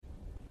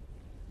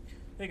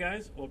Hey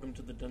guys, welcome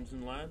to the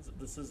Dungeon Lads.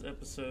 This is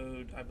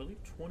episode, I believe,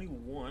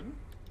 21.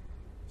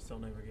 Still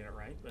never get it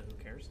right, but who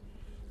cares?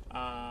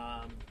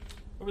 Where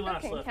we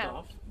last left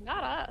off.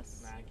 Not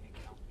us. Nah, I can't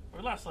count.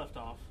 Where we last left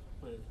off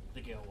with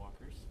the Gale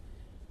Walkers.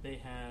 They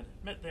had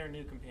met their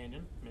new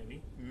companion,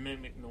 maybe,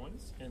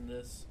 MIMICS, in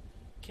this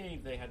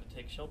cave they had to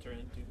take shelter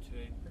in due to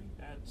a pretty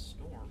bad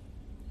storm.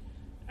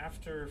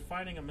 After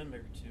fighting a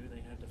mimic or two,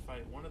 they had to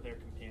fight one of their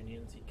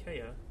companions,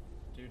 Ikea,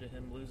 due to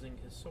him losing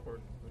his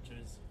sword, which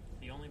is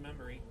the only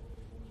memory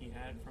he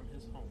had from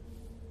his home.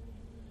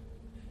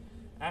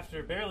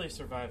 After barely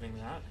surviving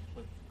that,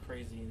 with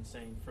crazy,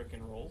 insane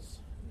frickin' rolls,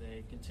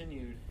 they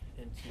continued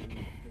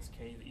into this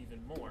cave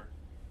even more.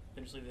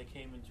 Eventually they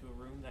came into a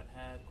room that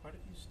had quite a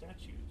few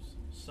statues.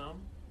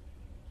 Some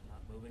not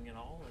moving at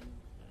all, and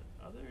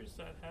others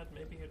that had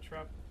maybe a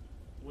trap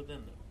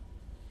within them.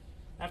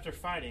 After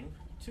fighting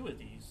two of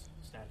these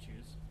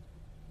statues,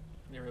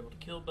 they were able to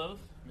kill both.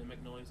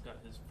 Mimic Noise got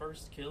his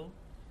first kill,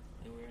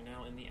 and we are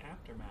now in the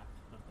aftermath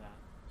of that.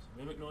 So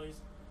Mimic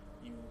Noise,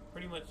 you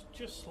pretty much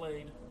just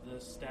slayed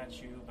this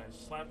statue by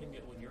slapping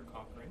it with your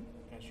cock ring,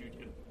 as you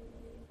do.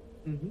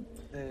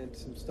 Mm-hmm. And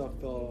some stuff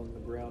fell on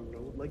the ground, and I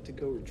would like to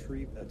go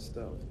retrieve that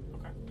stuff.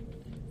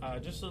 Okay.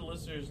 Just so the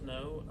listeners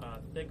know,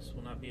 Thix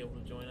will not be able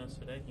to join us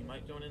today. He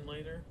might join in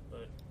later,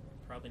 but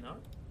probably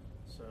not.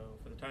 So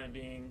for the time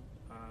being,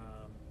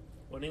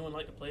 would anyone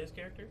like to play his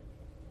character?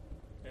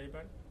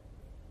 Anybody?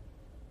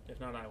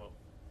 If not, I will.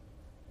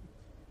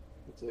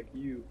 It's like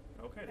you.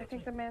 Okay. I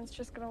think the man's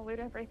just gonna loot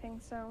everything,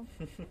 so.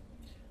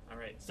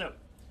 Alright, so,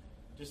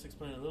 just to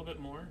explain a little bit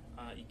more,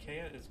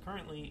 Ikea is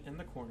currently in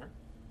the corner,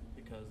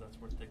 because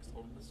that's where Thix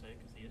told him to stay,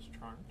 because he is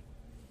charmed.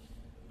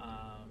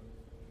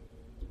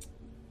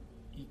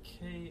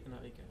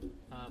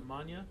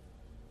 Manya,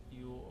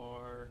 you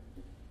are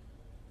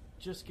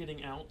just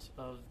getting out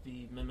of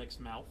the mimic's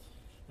mouth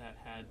that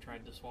had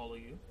tried to swallow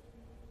you.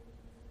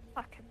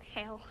 Fucking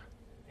hell.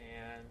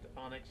 And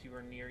Onyx, you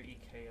are near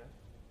Ikea.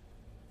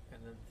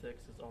 And then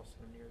Thix is also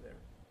near there.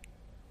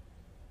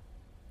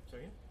 So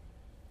yeah.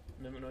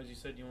 Mimic Noise, you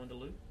said you wanted to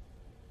loot?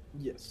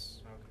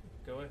 Yes.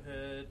 Okay. Go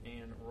ahead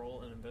and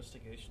roll an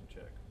investigation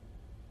check.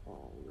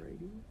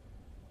 Alrighty.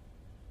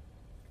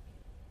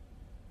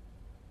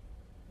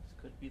 This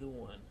could be the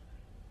one.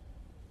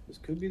 This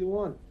could be the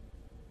one.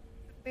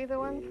 Be the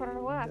one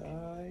for what?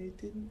 I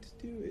didn't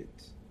do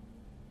it.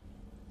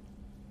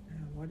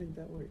 Why didn't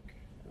that work?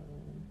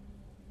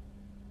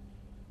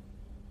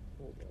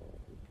 Hold on.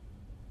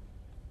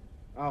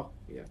 Oh,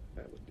 yeah,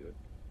 that would do it.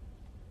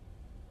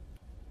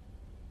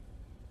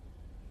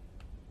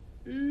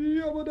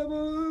 Yabba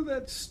dabba,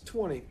 that's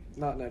 20.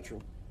 Not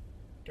natural.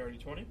 Dirty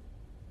 20?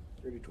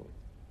 Dirty 20.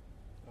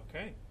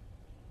 Okay.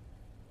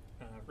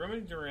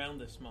 Rummaging around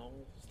the small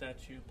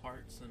statue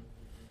parts and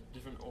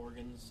different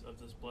organs of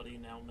this bloody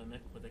now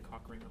mimic with a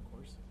cock ring, of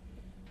course.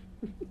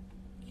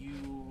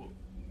 You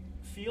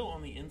feel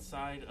on the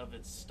inside of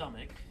its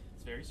stomach,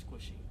 it's very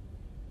squishy,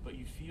 but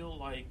you feel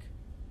like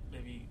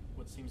maybe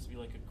what seems to be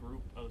like a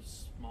group of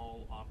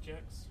small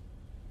objects,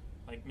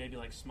 like maybe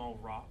like small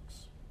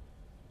rocks,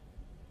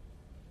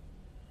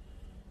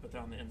 but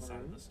they're on the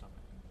inside of the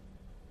stomach.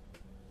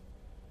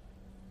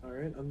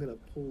 Alright, I'm gonna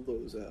pull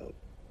those out.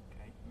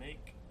 Okay,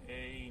 make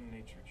a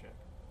nature check.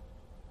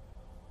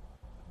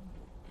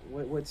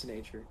 What's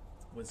nature?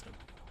 Wisdom.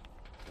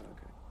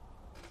 Okay.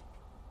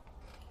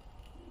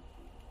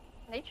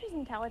 Nature's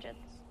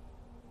intelligence.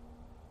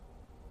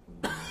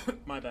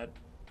 My bad.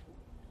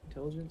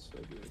 Intelligence? So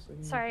give me a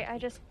second. Sorry, I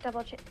just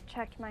double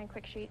checked my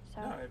quick sheet,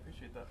 so. No, I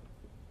appreciate that.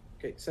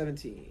 Okay,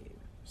 17.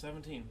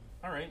 17.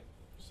 Alright,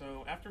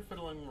 so after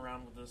fiddling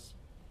around with this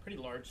pretty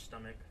large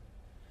stomach,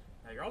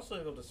 you're also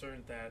able to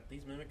discern that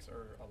these mimics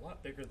are a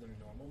lot bigger than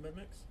normal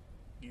mimics.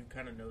 You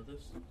kind of know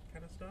this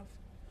kind of stuff.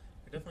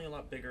 They're definitely a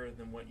lot bigger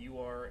than what you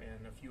are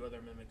and a few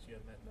other mimics you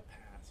have met in the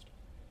past.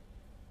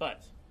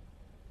 But,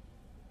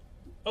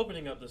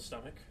 opening up the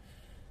stomach,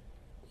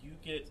 you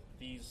get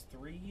these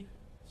 3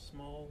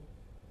 small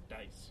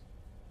dice.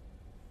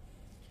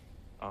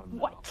 Oh, no.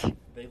 What?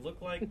 They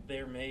look like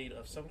they're made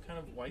of some kind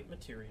of white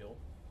material.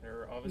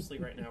 They're obviously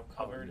right now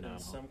covered in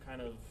some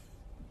kind of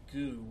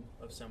goo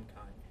of some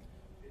kind.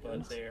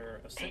 But they're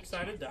a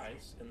 6-sided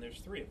dice, and there's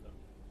 3 of them.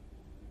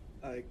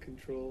 I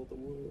control the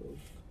world.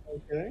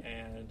 Okay.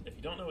 And if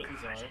you don't know what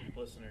these are,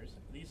 listeners,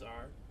 these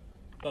are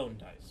bone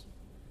dice.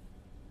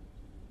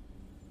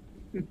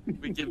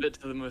 We give it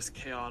to the most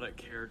chaotic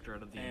character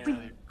out of the entire.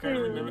 And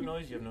currently, Mimic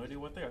Noise, you have no idea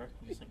what they are.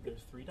 You just think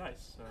there's 3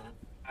 dice. So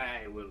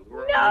I will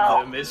roll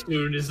No! them as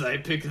soon as I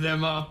pick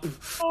them up.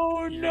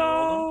 Oh You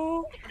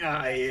roll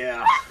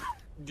Yeah.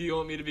 Do you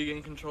want me to be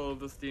in control of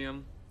this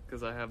DM?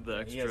 Because I have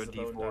the he has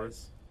extra the bone D4s.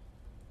 dice.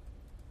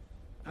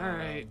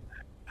 Alright.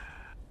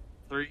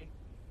 3?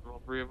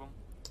 Roll 3 of them?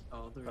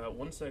 Oh,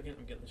 1 second,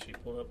 I'm getting the sheet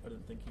pulled up. I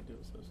didn't think you'd do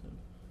it so soon.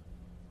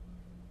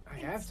 I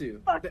have to.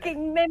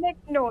 Fucking mimic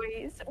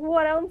noise.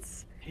 What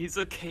else? He's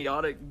a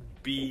chaotic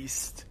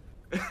beast.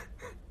 I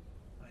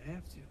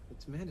have to.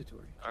 It's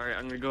mandatory. Alright,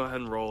 I'm gonna go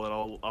ahead and roll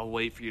it. I'll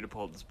wait for you to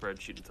pull up the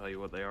spreadsheet to tell you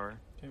what they are.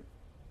 Okay.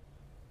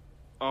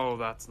 Oh,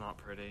 that's not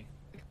pretty.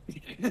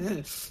 Oh,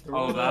 that's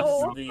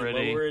not the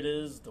pretty. lower it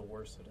is, the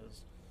worse it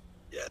is.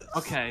 Yes.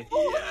 Okay.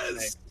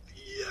 Yes.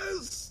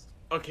 Yes.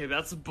 Okay,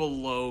 that's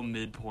below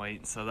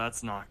midpoint, so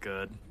that's not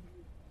good.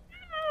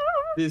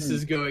 This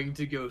is going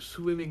to go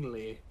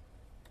swimmingly.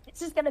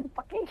 This is gonna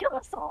fucking kill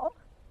us all.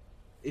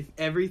 If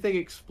everything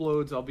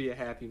explodes, I'll be a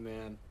happy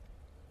man.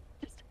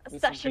 Just This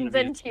is sessions gonna be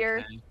a in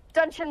here. 2K.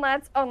 Dungeon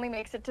Lads only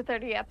makes it to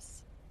 30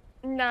 eps.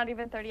 Not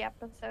even 30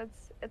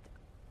 episodes. It's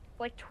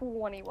like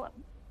 21. Okay,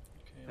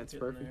 I'm That's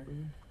getting perfect. there.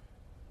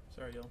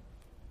 Sorry, y'all.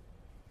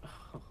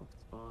 Oh, it's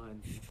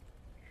fine.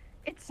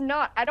 It's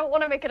not. I don't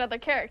want to make another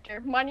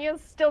character.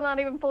 Manya's still not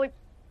even fully.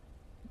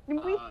 We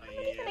haven't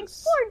even Yes.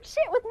 explored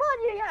shit with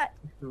Manya yet.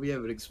 We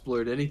haven't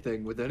explored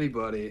anything with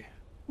anybody.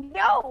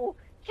 No,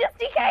 just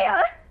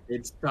Ikea.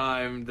 It's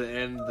time to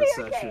end the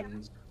We're okay.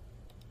 sessions.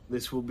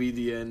 This will be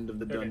the end of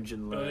the Okay,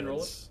 dungeon go ahead and roll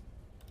lads.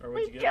 Or We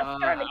what'd you get? just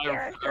started I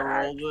character.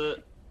 rolled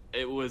it.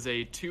 It was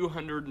a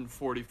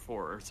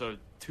 244, so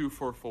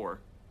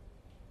 244.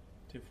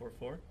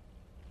 244.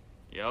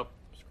 Yep.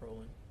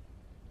 Scrolling.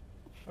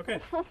 Okay,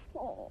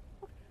 Oh.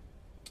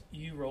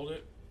 you rolled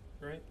it,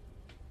 right?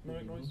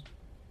 Mimic noise?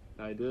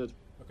 I did.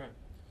 Okay.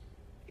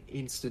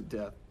 Instant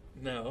death.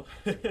 No.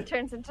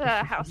 Turns into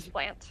a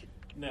houseplant.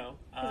 No.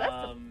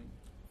 that's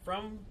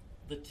From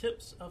the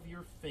tips of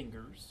your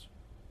fingers,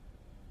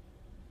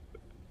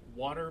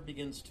 water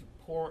begins to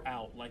pour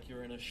out like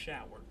you're in a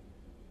shower.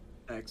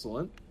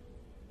 Excellent.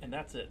 And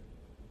that's it.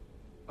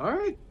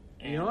 Alright.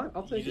 And You know what?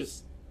 I'll take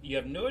it. You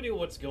have no idea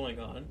what's going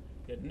on.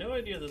 You had no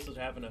idea this would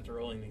happen after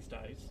rolling these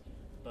dice.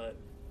 But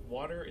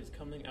water is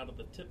coming out of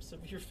the tips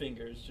of your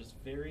fingers just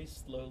very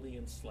slowly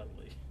and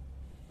slightly.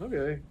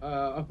 Okay.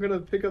 I'm gonna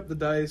pick up the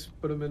dice,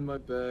 put them in my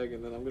bag,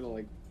 and then I'm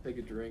gonna take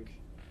a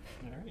drink.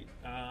 Alright.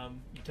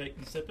 You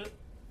sip it?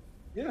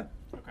 Yeah.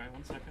 Okay,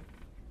 1 second.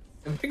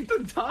 And pick the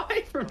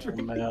die from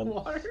drinking man.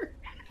 water.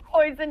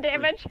 Poison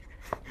damage.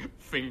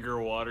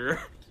 Finger water.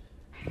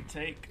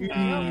 Take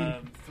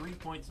 3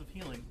 points of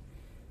healing.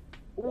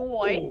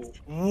 What? Oh.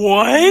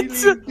 What?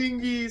 Healing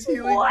thingies,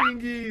 healing What?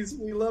 thingies.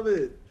 We love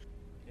it.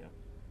 Yeah.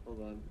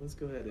 Hold on. Let's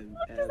go ahead and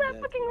What add does that to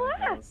fucking my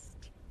health. last?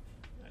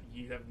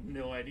 You have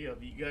no idea.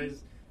 You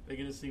guys are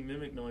going to see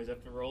Mimic Noise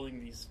after rolling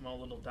these small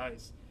little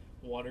dice.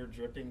 Water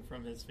dripping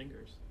from his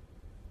fingers.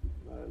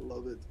 I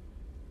love it.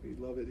 We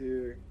love it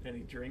here. And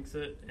he drinks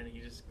it, and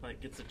he just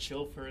gets a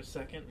chill for a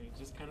second, and he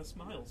just kind of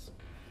smiles.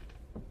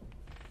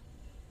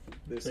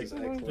 This is Vix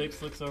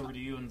excellent. looks over to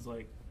you and is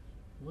like,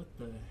 what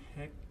the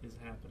heck is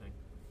happening?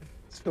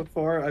 So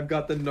far, I've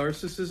got the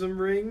narcissism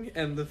ring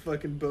and the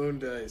fucking bone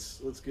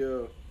dice. Let's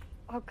go.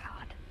 Oh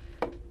god.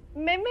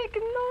 Mimic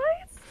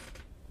noise?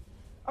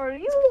 Are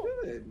you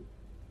Good.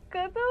 good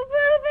over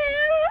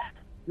there?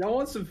 Y'all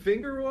want some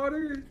finger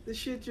water? This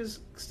shit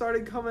just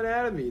started coming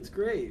out of me. It's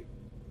great.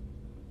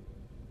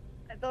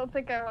 I don't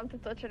think I want to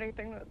touch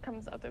anything that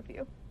comes out of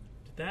you.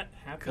 Did that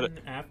happen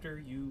after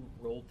you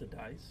rolled the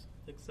dice,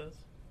 Vix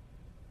says?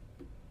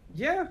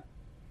 Yeah.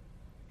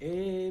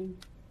 And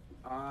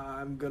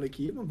I'm gonna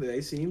keep them.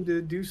 They seem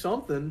to do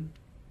something.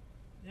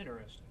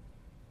 Interesting.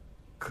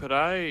 Could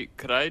I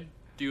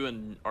do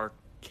an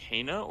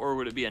Arcana, or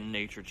would it be a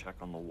nature check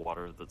on the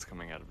water that's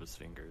coming out of his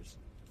fingers?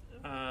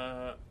 Arcanus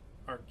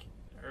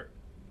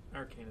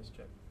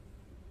check.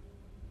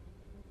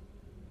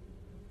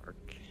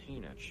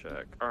 Arcana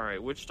check.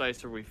 Alright, which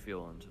dice are we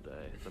feeling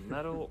today? The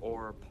metal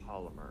or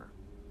polymer?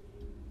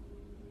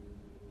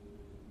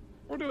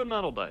 We're doing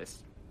metal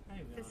dice. Hang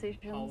on,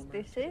 Decisions, Polymer.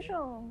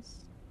 decisions.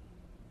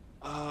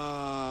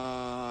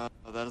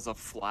 That is a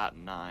flat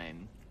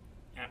 9.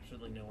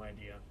 Absolutely no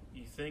idea.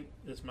 You think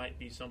this might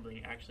be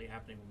something actually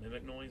happening with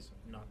Mimic Noise,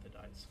 not the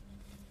dice.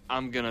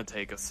 I'm gonna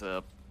take a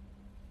sip.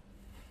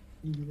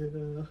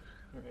 Yeah.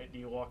 Alright, do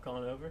you walk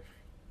on over?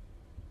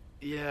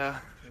 Yeah.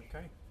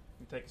 Okay.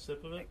 You take a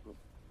sip of it.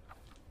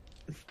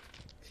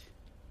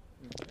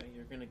 Okay,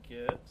 you're gonna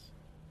get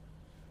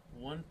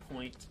 1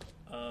 point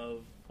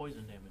of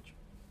poison damage.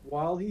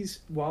 While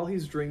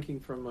he's drinking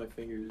from my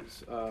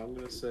fingers, I'm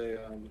gonna say,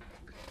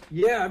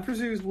 yeah, I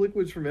produce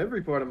liquids from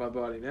every part of my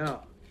body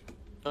now.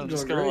 I'm You're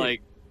just doing gonna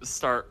great.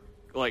 start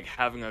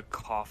having a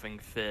coughing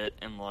fit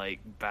and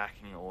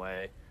backing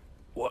away.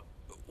 What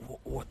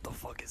the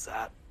fuck is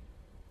that?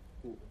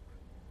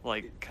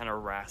 Kind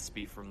of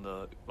raspy from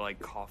the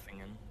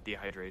coughing and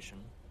dehydration.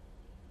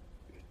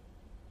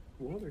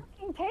 Water.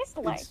 It tastes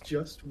like. It's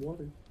just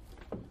water.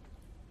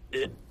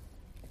 It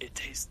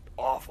tastes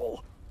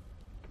awful.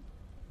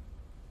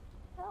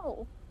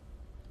 Oh.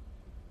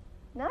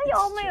 Now It's you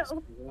all just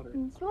water.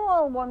 you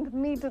all want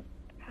me to.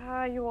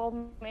 You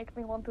all make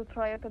me want to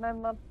try it, and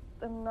I'm not.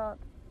 I'm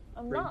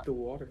Drink not. the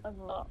water. I'm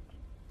not.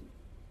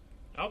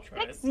 I'll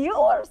try it. Vix, you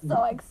are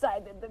so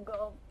excited to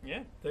go.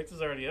 Yeah, Vix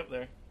is already up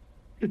there.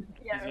 He's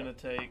gonna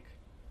take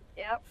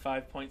Yep.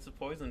 5 points of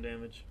poison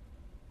damage.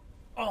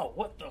 Oh,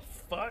 what the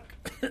fuck?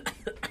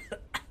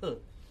 I'm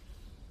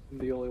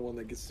the only one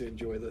that gets to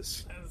enjoy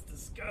this. That's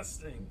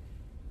disgusting.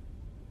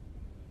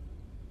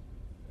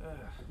 Oh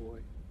boy.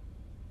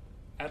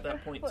 At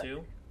that point What?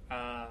 too,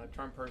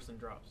 charm person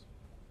drops.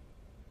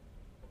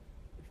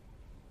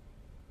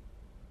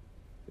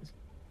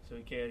 So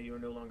Ikea, you are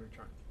no longer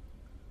charmed.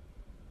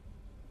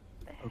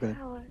 Okay.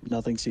 Hell,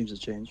 Nothing seems to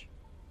change.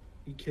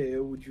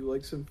 Ikea, would you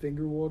like some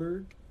finger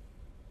water?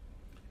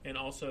 And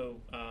also,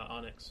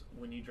 Onyx,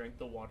 when you drank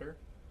the water,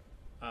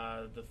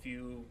 the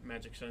few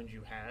magic stones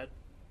you had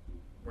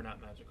were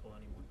not magical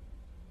anymore.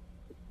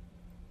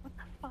 what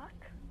the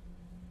fuck?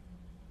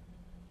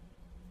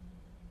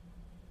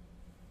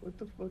 What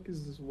the fuck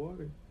is this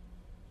water?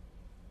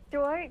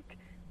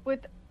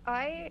 Would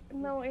I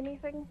know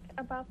anything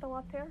about the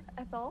water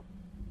at all?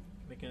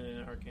 Making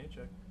an arcane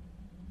check.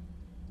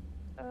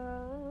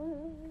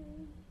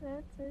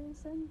 That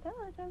is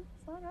intelligence.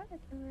 Alright,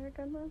 we're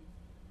gonna.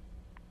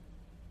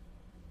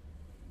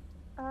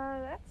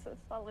 That's a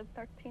solid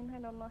 13. I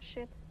don't know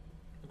shit.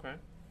 Okay.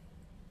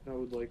 I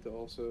would like to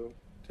also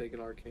take an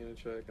Arcana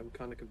check. I'm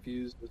kind of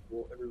confused as to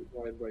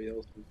why everybody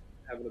else is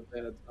having a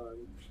bad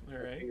time. All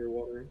right. Finger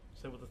water.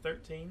 So with a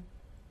 13,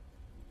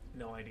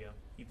 no idea.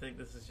 You think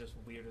this is just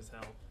weird as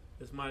hell.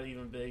 This might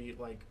even be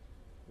like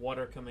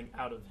water coming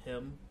out of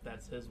him.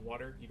 That's his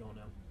water. You don't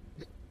know.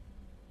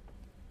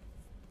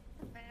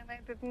 Man, I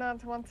did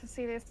not want to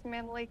see this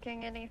man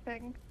leaking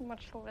anything,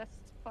 much less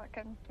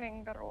fucking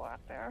finger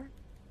water.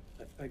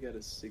 I got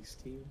a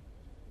 16.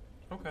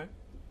 Okay.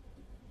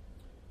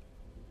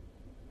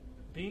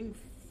 Being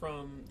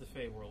from the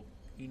Feyworld,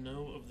 you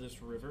know of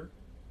this river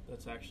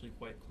that's actually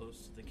quite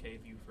close to the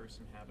cave you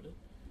first inhabited.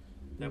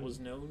 That was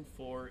known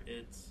for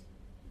its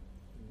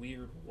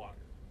weird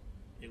water.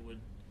 It would,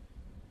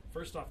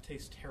 first off,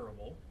 taste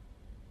terrible,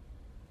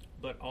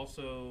 but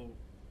also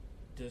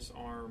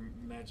disarm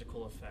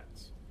magical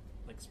effects,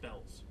 like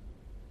spells.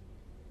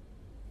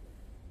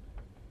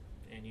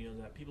 And you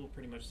know that people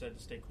pretty much said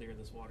to stay clear of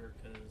this water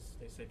because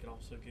they say it could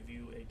also give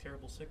you a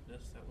terrible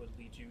sickness that would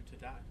lead you to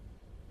die.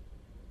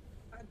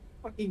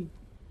 Fucking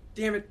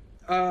damn it.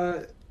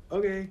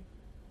 Okay.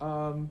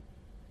 So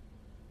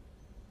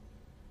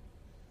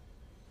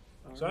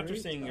after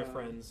alright, seeing your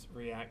friends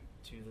react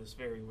to this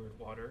very weird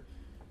water,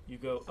 you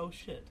go, oh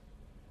shit.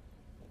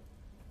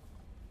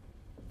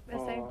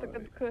 This ain't the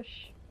good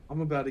kush.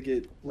 I'm about to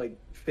get like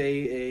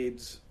Fey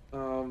AIDS.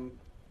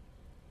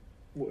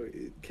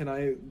 Can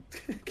I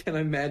can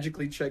I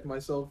magically check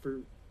myself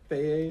for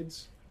Fey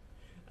AIDS?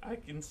 I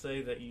can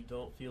say that you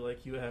don't feel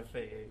like you have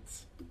Fey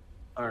AIDS.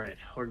 All right,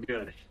 we're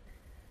good.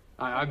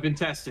 I've been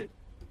tested.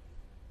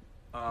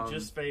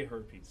 Just Fey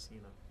herpes,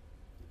 you know.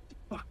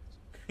 Fuck.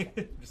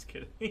 Just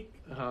kidding.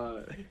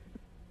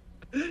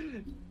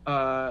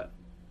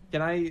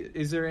 Can I?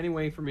 Is there any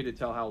way for me to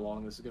tell how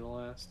long this is gonna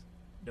last?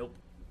 Nope.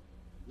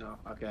 No.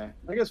 Okay.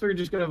 I guess we're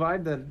just gonna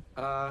vibe then.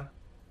 All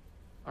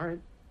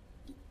right.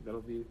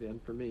 That'll be the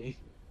end for me.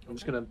 I'm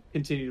just gonna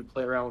continue to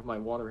play around with my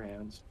water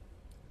hands.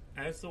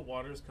 As the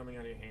water is coming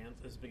out of your hands,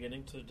 it's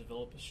beginning to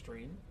develop a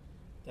stream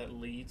that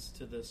leads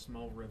to this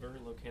small river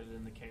located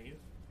in the cave.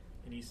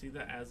 And you see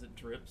that as it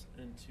drips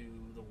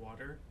into the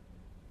water,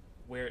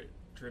 where it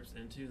drips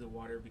into, the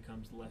water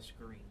becomes less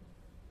green.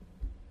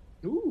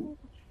 Ooh.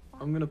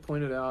 I'm gonna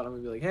point it out. I'm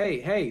gonna be like,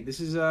 hey, this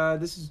is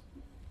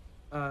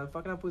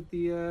fucking up with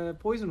the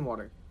poison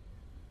water.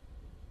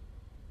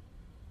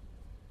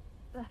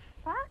 The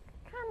fuck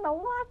kind of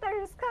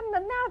water is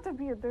coming out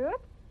of you, dude?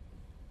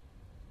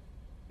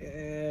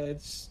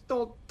 It's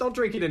don't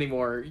drink it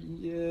anymore.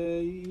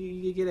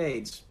 You get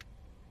AIDS.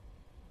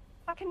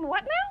 Fucking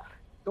what now?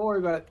 Don't worry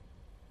about it.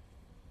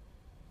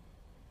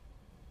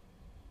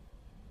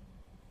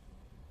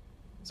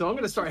 So I'm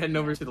gonna start heading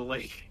over to the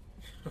lake.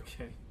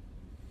 Okay.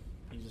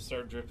 You just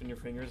start dripping your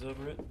fingers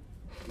over it?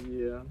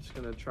 Yeah, I'm just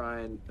gonna try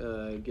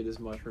and get as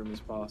much room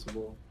as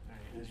possible.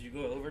 Alright, as you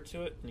go over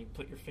to it and you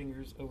put your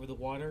fingers over the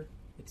water,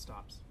 it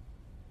stops.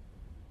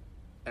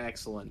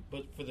 Excellent.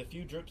 But for the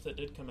few drips that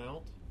did come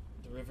out,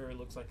 the river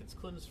looks like it's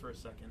cleansed for a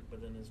second,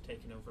 but then is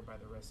taken over by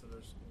the rest of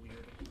this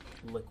weird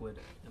liquid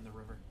in the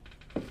river.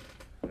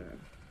 Okay.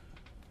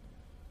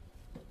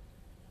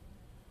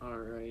 All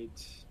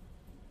right.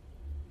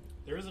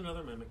 There is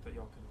another mimic that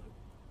y'all can loot.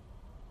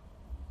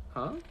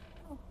 Huh?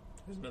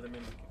 There's another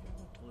mimic if you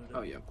want to loot it.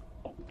 Oh yeah.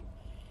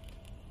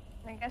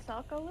 I guess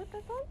I'll go with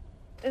that one.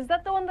 Is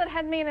that the one that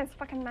had me in its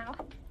fucking mouth?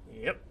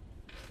 Yep.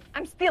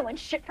 I'm stealing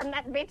shit from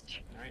that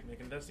bitch. Alright, make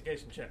an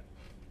investigation check.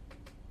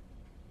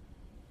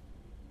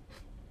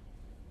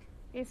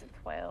 He's a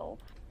 12.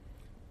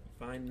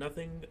 You find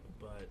nothing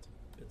but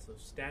bits of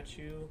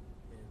statue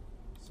and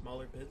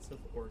smaller bits of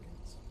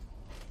organs.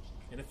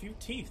 And a few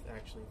teeth,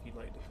 actually, if you'd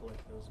like to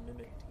collect those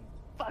mimic teeth.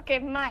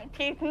 Fucking my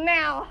teeth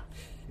now.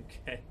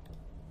 Okay.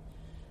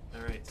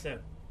 Alright, so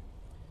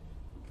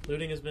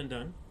looting has been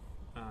done.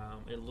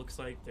 It looks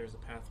like there's a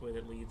pathway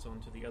that leads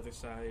onto the other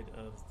side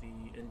of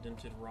the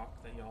indented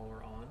rock that y'all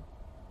were on.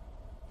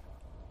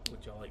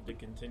 Would y'all like to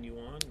continue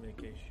on,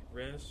 make a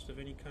rest of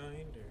any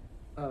kind,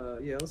 or?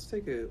 Yeah.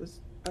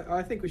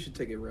 I think we should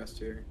take a rest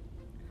here.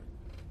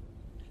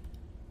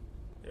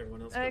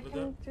 Everyone else good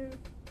with that?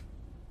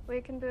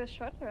 We can do a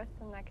short rest,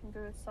 and I can do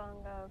a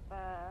song of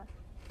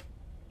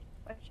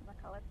what should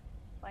I call it?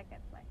 Like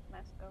it, like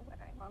let's go where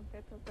I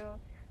wanted to do.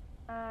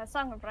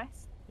 Song of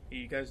rest.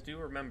 You guys do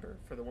remember,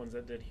 for the ones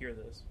that did hear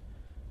this,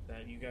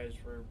 that you guys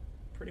were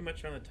pretty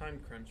much on a time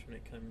crunch when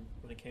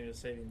it came to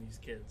saving these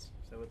kids.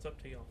 So it's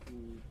up to y'all.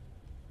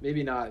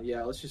 Maybe not.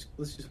 Yeah, let's just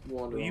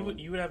wander Well, on.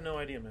 you would have no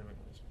idea, Mimic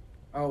was.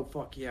 Oh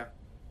fuck yeah.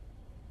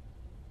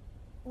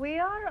 We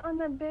are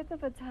on a bit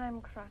of a time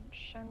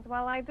crunch, and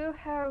while I do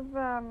have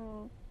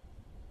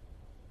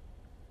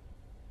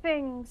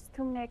things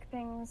to make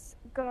things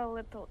go a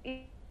little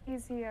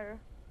easier,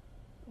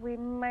 we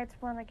might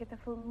want to get a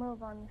full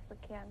move on if we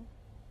can.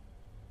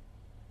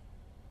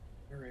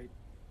 All right.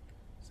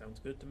 Sounds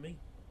good to me.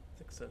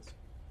 Success.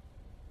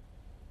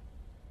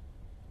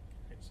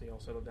 Okay, so y'all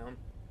settle down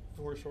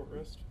for a short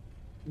rest.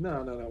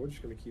 No. We're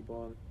just gonna keep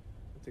on.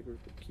 I think we're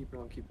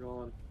keeping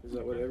on. Is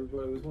that what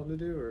everybody was wanting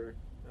to do, or?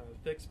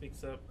 Vic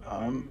speaks up.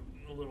 I'm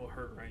a little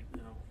hurt right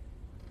now.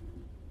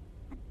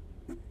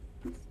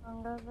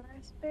 Song of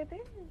Rest,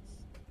 babies.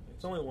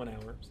 It's only 1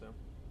 hour, so.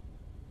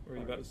 What were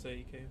you about to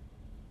say, EK?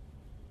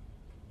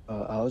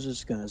 I was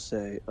just gonna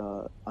say,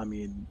 I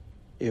mean,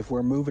 if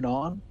we're moving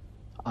on,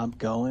 I'm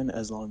going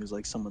as long as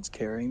like someone's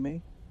carrying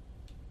me.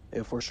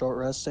 If we're short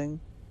resting,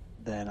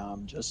 then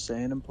I'm just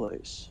staying in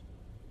place.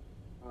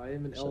 I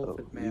am an So,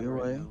 elephant man either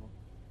right way. now.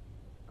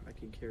 I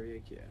can carry a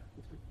cat.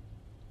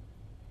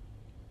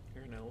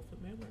 You're an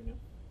elephant man right now?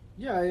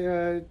 Yeah, I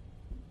Yeah,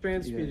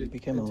 transmuted. you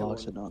became a into one.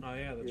 loxodon. Oh,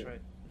 yeah, that's Yeah.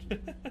 right.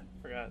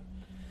 Forgot.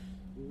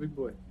 Big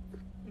boy.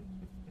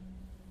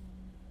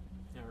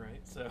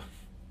 Alright, so.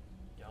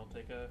 Y'all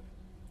take a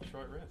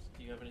short rest.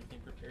 Do you have anything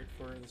prepared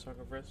for the Song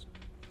of Rest?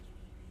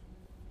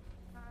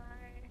 I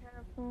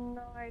have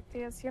no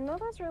ideas. You know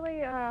those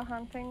really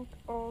haunting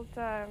old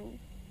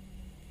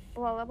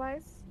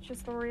lullabies?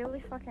 Just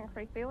really fucking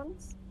creepy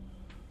ones?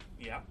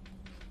 Yeah.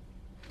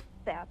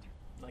 That.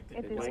 Like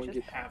It is like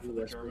just- half of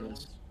the German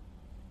ones?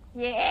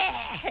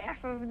 Yeah,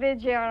 half of the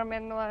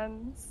German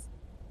ones.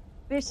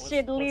 This What's-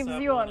 shit what's leaves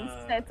that you one,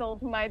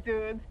 unsettled, my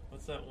dude.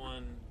 What's that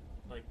one,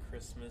 like,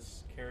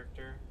 Christmas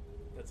character?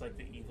 That's like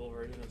the evil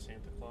version of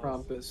Santa Claus?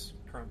 Krampus.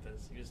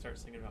 Krampus. You just start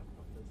singing about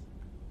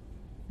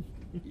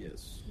Krampus.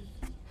 Yes.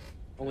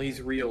 Only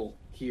he's real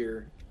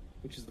here,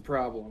 which is the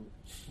problem.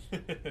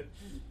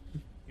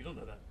 You don't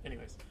know that.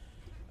 Anyways.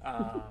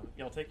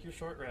 Y'all take your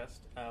short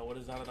rest. What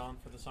is added on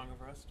for the Song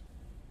of Rest?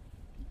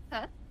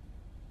 Huh?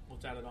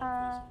 What's added on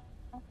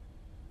for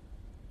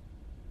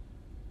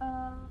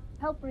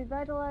Help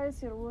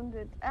revitalize your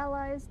wounded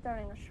allies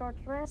during a short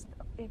rest.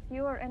 If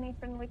you or any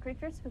friendly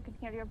creatures who can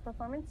hear your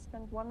performance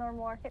spend 1 or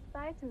more hit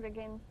die to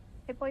regain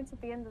hit points at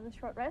the end of the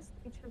short rest,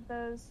 each of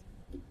those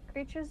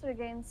creatures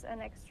regains an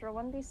extra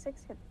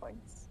 1d6 hit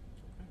points.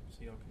 Okay,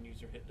 so y'all can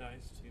use your hit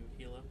dice to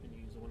heal up and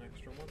use 1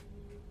 extra one.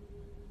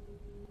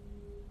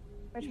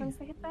 Which one's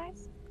the hit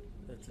dice?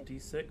 That's a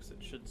d6.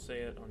 It should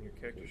say it on your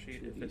character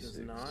sheet. If it does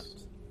 2d6. not,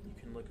 you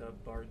can look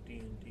up Bard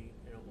D&D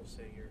and it will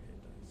say your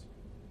hit dice.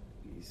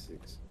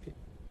 E6.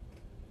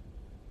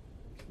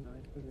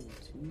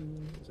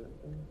 902. Is that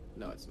one?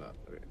 No, it's not.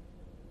 Okay.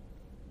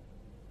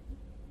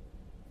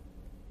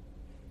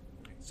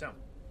 Okay, so,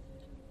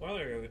 while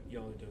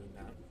y'all are doing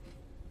that,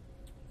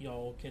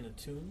 y'all can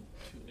attune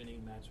to any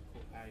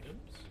magical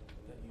items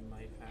that you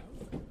might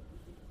have,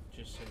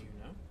 just so you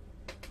know.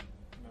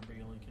 Remember,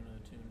 you only can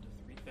attune to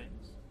 3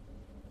 things,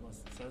 unless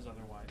it says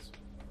otherwise.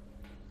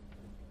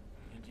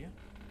 And yeah.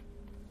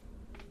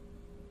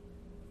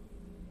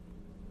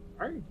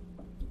 Alright.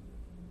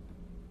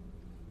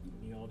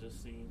 You all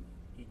just see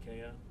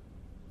Ikea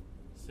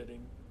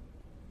sitting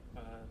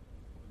at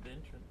the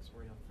entrance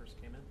where y'all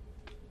first came in.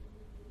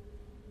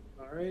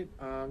 Alright.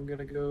 I'm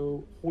gonna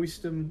go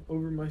hoist him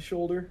over my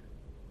shoulder.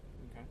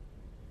 Okay.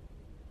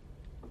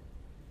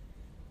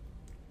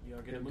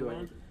 Y'all gonna And move do I-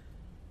 on?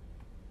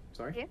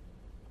 Sorry? Yeah.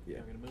 Yeah.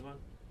 Y'all gonna move on?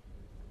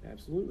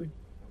 Absolutely.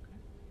 Okay.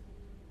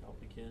 Y'all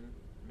begin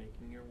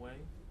making your way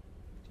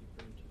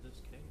deeper into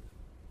this cave.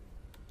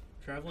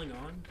 Traveling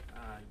on,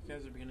 you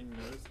guys are beginning to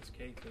notice this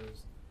cave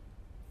goes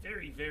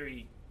very,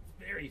 very,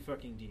 very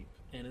fucking deep.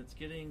 And it's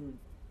getting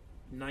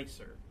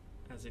nicer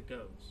as it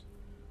goes.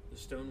 The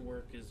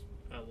stonework is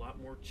a lot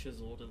more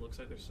chiseled. It looks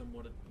like there's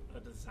somewhat a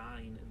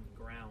design in the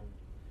ground.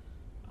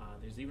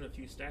 There's even a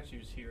few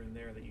statues here and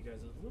there that you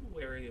guys are a little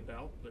wary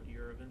about, but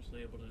you're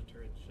eventually able to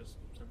deter it's just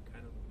some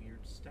kind of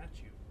weird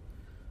statue.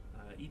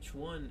 Each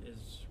one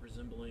is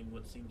resembling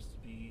what seems to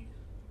be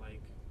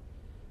like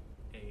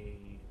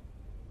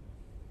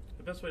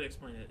the best way to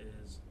explain it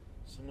is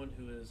someone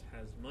who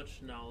has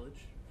much knowledge,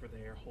 for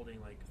they are holding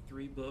like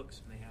 3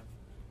 books and they have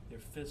their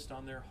fist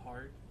on their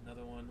heart,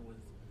 another one with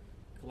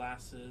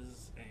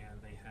glasses,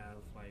 and they have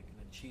like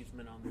an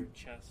achievement on their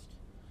chest.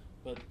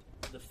 But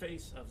the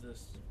face of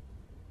this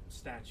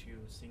statue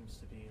seems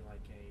to be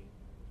like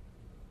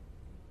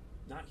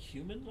not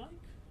human-like,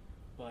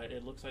 but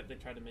it looks like they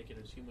tried to make it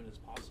as human as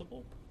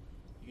possible.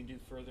 You can do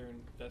further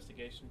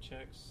investigation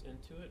checks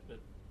into it, but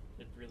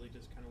it really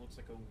just kind of looks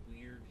like a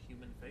weird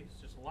human face,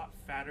 just a lot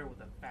fatter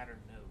with a fatter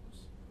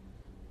nose.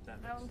 If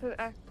that makes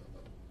sense.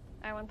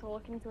 I want to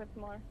look into it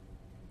more.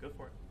 Go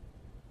for it.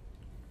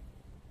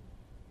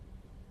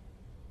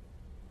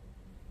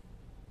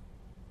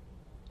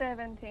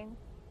 17.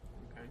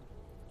 Okay.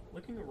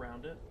 Looking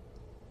around it,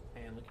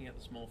 And looking at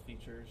the small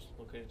features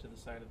located to the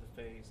side of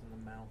the face and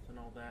the mouth and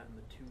all that, and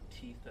the two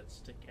teeth that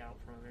stick out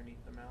from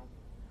underneath the mouth,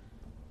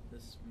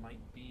 this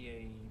might be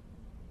a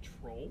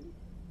troll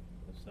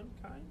of some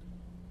kind.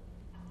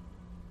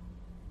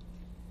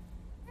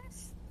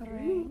 That's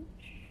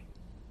strange.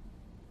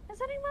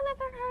 Has anyone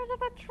ever heard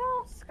of a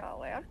troll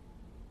scholar?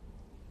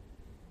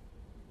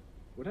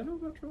 Would I know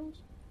about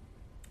trolls?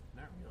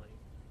 Not really.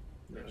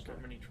 No, There's okay.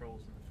 not many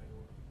trolls in the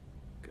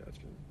Feywild.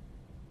 Gotcha.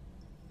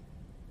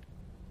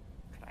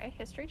 Could I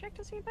history check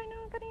to see if I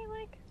know of any,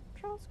 like,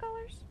 troll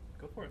scholars?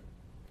 Go for it.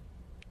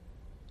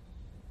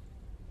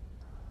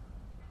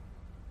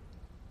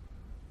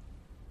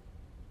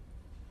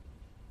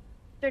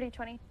 Dirty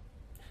 20.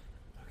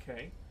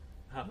 Okay.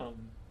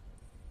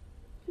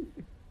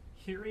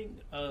 Hearing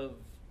of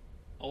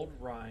old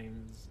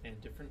rhymes and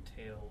different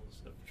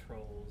tales of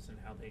trolls and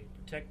how they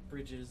protect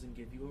bridges and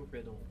give you a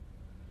riddle,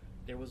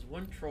 there was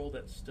one troll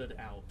that stood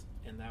out,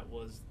 and that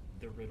was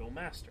the Riddle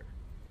Master.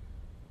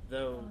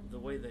 Though the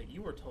way that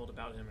you were told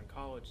about him in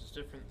college is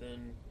different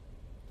than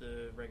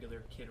the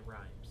regular kid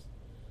rhymes.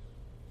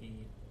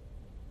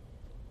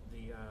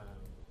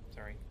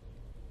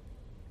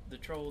 The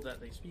troll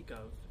that they speak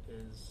of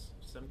is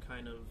some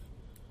kind of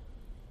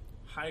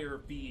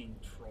higher being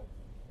troll,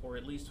 or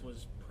at least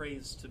was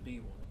praised to be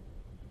one.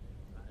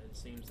 It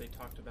seems they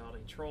talked about a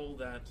troll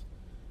that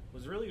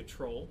was really a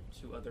troll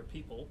to other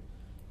people,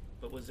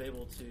 but was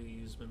able to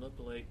use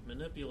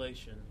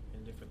manipulation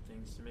and different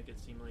things to make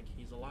it seem like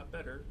he's a lot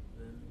better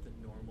than the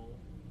normal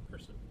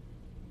person.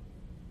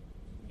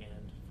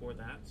 And for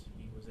that,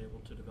 he was able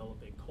to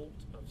develop a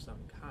cult of some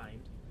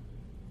kind,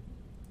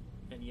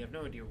 and you have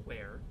no idea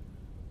where,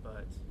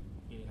 but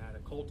he had a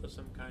cult of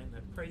some kind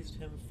that praised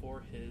him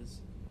for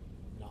his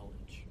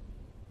knowledge.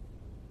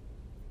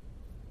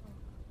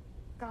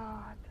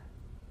 God.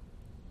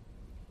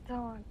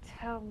 Don't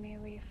tell me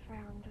we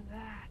found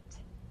that.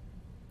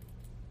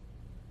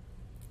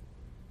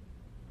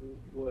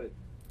 What?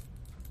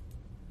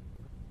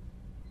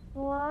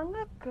 Long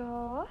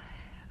ago,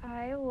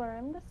 I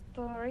learned a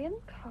story in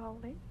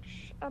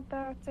college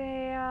about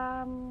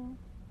a,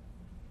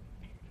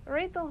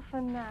 riddle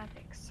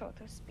fanatic, so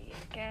to speak,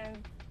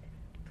 and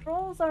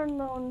trolls are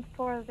known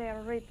for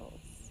their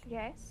riddles,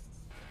 yes?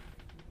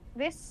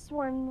 This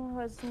one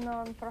was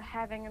known for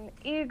having an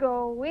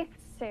ego with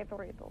said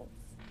riddles.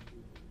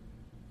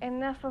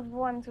 Enough of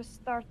one to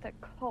start a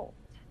cult.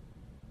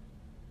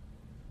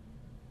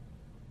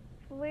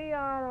 If we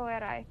are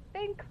where I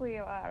think we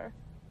are,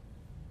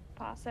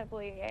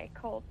 possibly a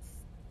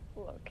cult's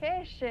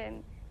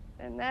location,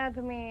 then that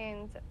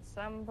means at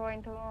some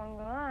point along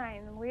the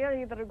line, we're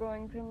either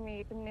going to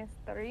meet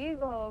Mr.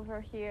 Ego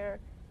over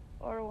here,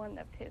 or one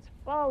of his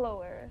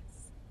followers.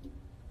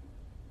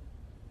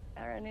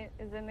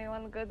 Is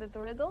anyone good at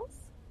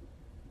riddles?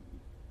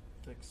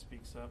 Dick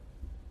speaks up.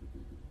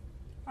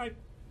 I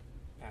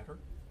patter.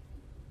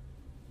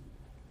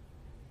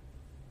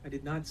 I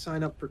did not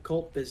sign up for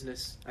cult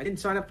business. I didn't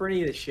sign up for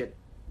any of this shit.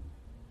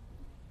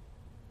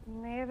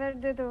 Neither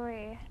did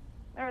we.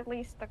 Or at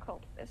least the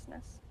cult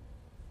business.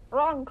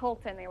 Wrong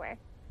cult, anyway.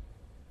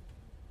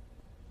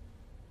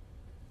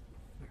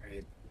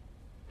 Alright.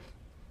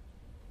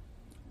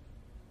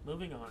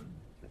 Moving on,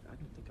 I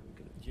don't think I'm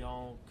gonna...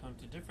 y'all come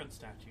to different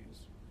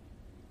statues.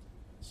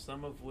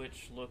 Some of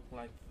which look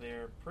like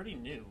they're pretty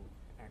new,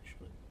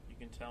 actually. You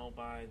can tell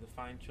by the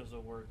fine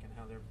chisel work and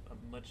how they're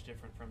much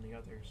different from the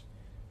others.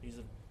 These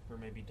were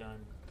maybe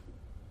done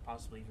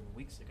possibly even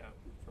weeks ago,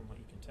 from what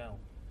you can tell.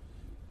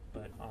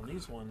 But on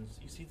these ones,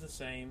 you see the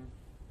same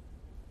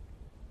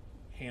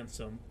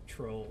handsome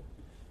troll,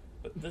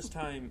 but this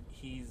time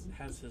he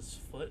has his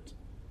foot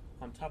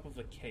on top of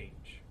a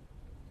cage.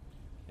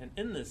 And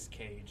in this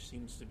cage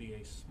seems to be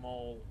a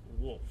small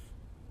wolf.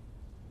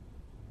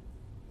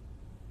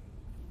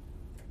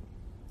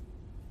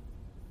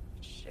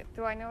 Shit,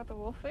 do I know what the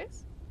wolf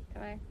is?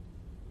 Can I?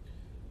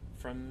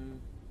 From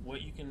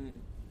what you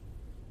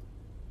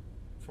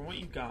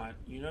got,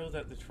 you know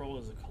that the troll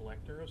is a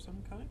collector of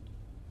some kind?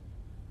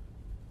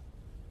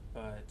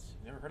 But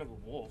never heard of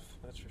a wolf,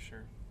 that's for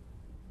sure.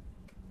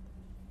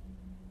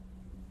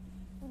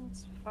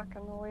 That's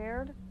fucking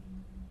weird.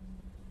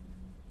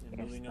 And I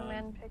guess moving the on,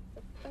 man picked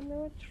up a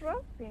new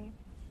trophy.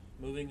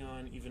 moving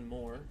on even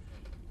more,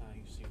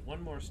 you see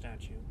one more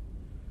statue,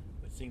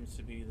 which seems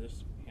to be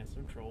this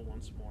handsome troll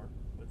once more,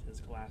 with his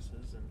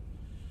glasses and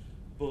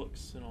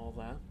books and all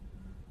that,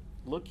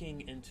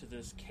 looking into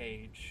this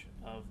cage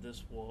of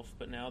this wolf,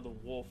 but now the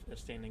wolf is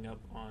standing up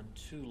on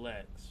two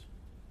legs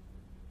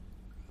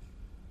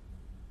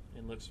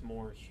and looks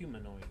more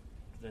humanoid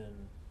than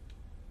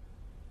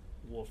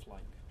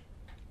wolf-like.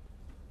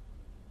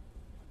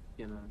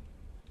 You know,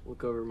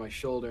 look over my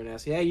shoulder and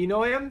ask, hey, you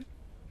know him?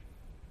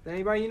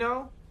 Anybody you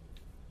know?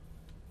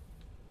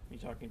 You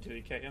talking to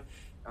Ikea?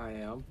 I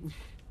am.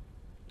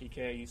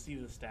 Ikea, you see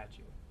the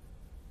statue,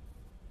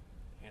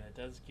 and it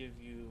does give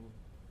you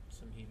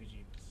some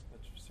heebie-jeebies,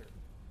 that's for certain.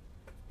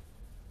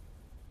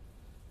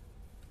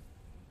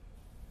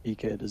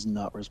 EK does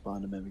not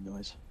respond to mimic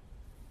noise.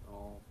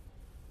 Oh.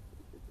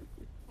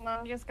 And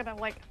I'm just gonna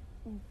like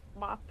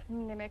bop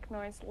mimic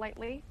noise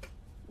lightly.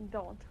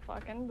 Don't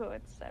fucking do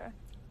it, sir.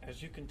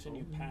 As you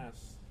continue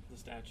past the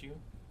statue,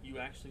 you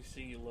actually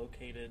see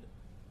located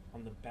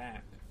on the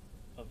back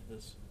of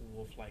this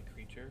wolf-like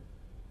creature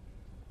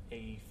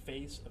a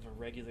face of a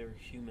regular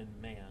human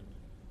man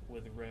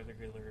with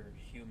regular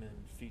human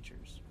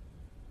features.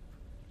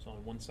 So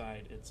on one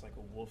side it's like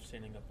a wolf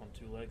standing up on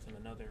two legs, and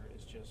another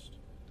is just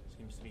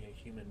seems to be a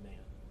human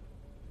man.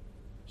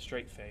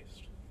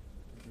 Straight-faced,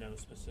 no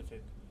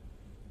specific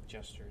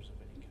gestures of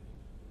any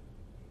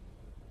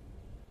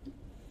kind.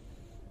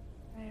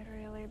 I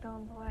really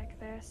don't like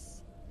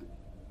this.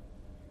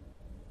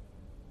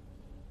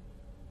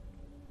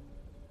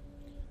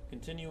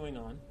 Continuing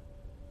on,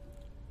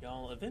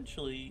 y'all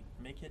eventually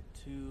make it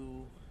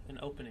to an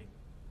opening,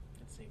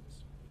 it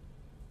seems.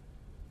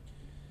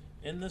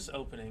 In this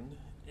opening,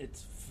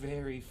 it's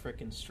very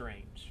frickin'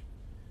 strange.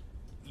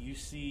 You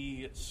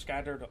see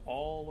scattered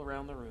all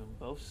around the room,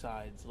 both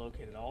sides,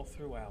 located all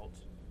throughout,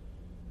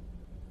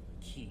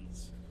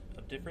 keys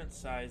of different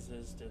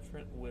sizes,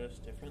 different widths,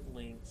 different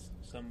lengths,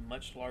 some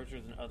much larger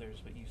than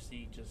others, but you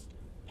see just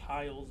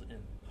piles and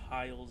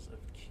piles of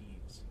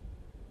keys.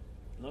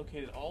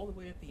 Located all the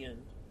way at the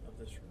end of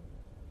this room,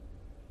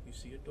 you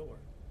see a door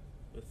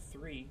with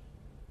 3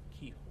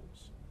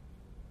 keyholes.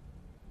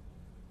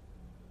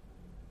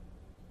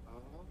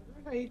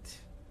 Alright.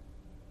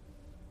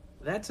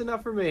 That's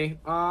enough for me.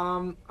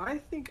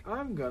 I think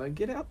I'm gonna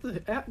get out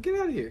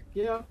of here.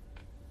 Yeah.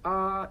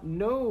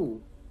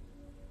 No.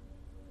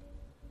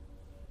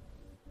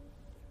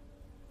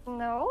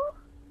 No?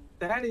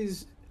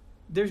 There's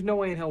no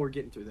way in hell we're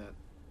getting through that.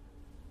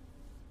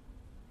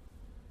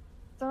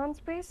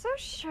 Don't be so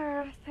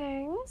sure of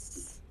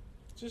things.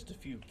 Just a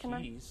few Can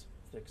I- keys,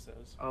 Thick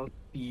says.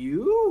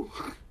 You?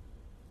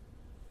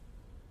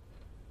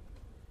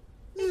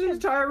 This is an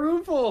entire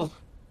room full.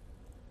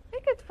 We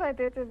could find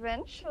it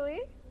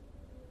eventually.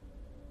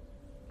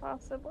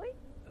 Possibly.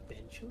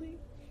 Eventually?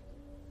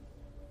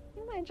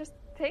 It might just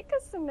take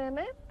us a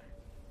minute.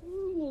 A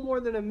little more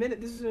than a minute.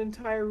 This is an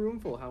entire room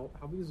full. How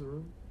big is the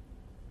room?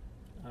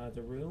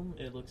 The room,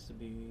 it looks to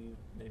be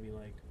maybe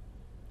like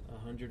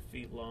 100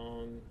 feet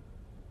long,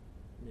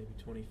 maybe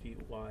 20 feet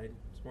wide.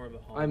 It's more of a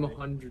hallway.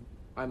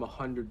 I'm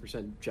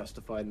 100%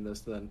 justified in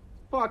this then.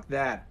 Fuck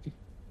that.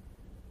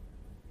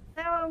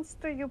 How else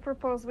do you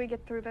propose we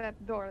get through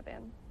that door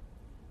then?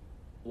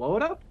 Blow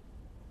it up?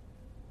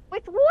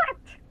 With what?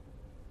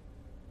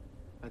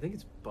 I think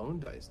it's bone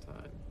dice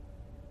time.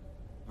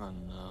 Oh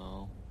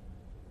no.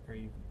 Are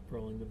you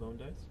rolling the bone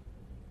dice?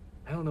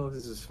 I don't know if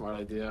this is a smart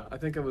idea. I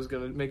think I was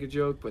gonna make a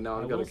joke, but now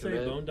I I'm gonna will say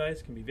commit. bone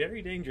dice can be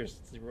very dangerous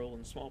to roll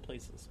in small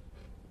places.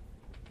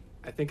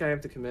 I think I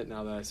have to commit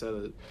now that I said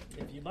it.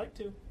 If you'd like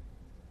to.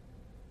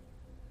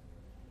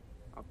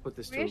 I'll put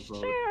this to Are a we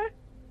vote. sure?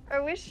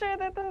 Are we sure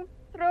that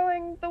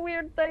throwing the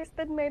weird dice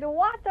that made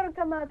water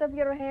come out of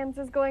your hands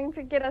is going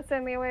to get us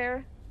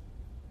anywhere?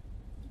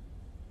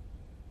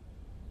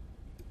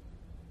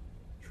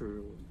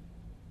 True.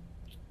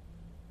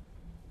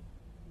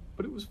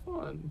 But it was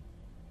fun.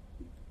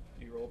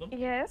 You rolled them?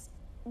 Yes,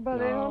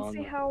 but I No, don't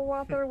see no. how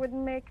water would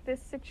make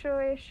this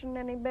situation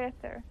any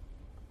better.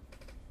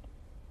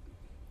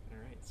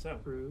 Alright, so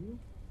True.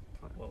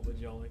 what would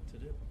y'all like to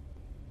do?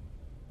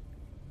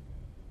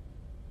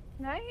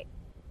 Can I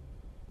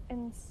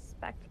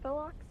inspect the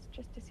locks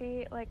just to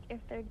see, like, if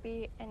there'd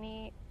be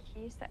any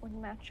keys that would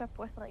match up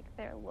with, like,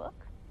 their look?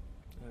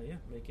 Yeah,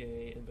 make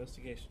a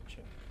investigation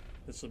check.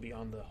 This will be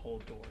on the whole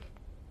door.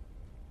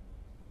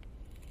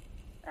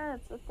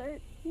 That's a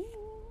 13.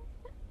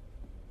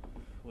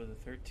 With a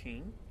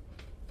 13,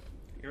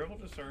 you're able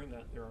to discern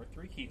that there are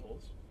 3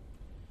 keyholes.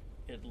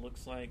 It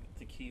looks like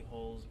the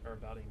keyholes are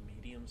about a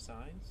medium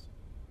size,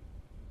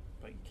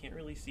 but you can't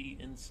really see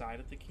inside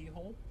of the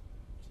keyhole,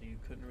 so you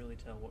couldn't really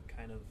tell what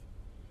kind of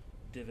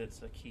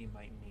divots a key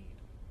might need.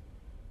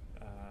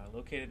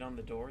 Located on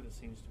the door, this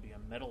seems to be a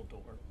metal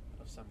door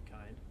of some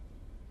kind,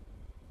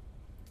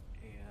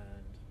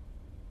 and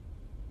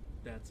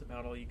that's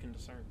about all you can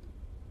discern.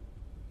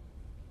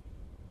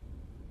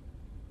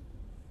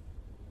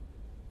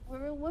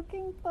 We're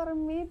looking for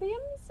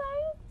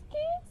medium-sized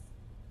keys?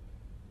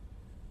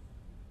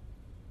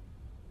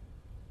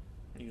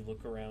 You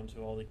look around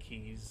to all the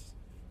keys.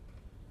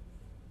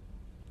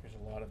 There's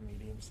a lot of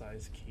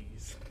medium-sized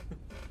keys.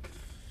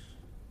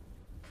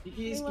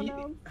 Anyone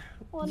else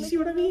wanna You see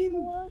what I give us a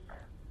mean? look?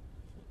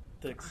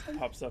 Dix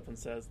pops up and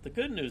says, "The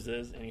good news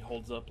is," and he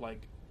holds up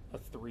like a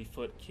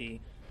 3-foot key.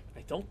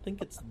 "I don't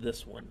think it's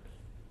this one."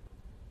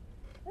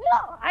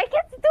 No, I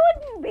guess it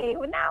wouldn't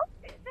be. Now,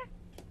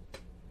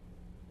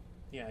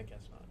 Yeah, I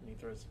guess not. And he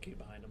throws the key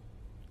behind him.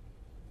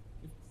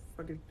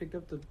 Fucking picked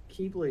up the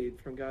keyblade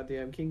from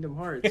goddamn Kingdom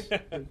Hearts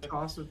and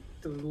tossed it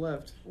to the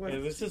left. What? Yeah,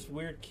 there's this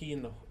weird key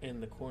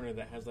in the corner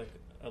that has like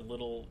a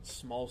little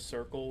small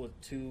circle with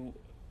 2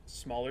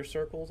 smaller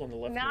circles on the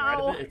left and right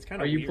of it. It's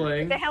kind of Are you weird.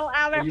 playing? get the hell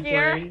out Are of you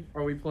here. playing?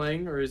 Are we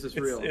playing, or is this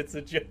real? It's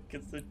a joke.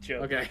 It's a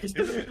joke. Okay,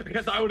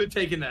 because I would have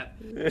taken that.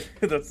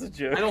 That's a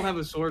joke. I don't have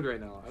a sword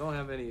right now. I don't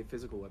have any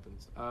physical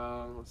weapons.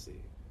 Let's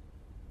see.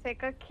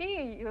 Take a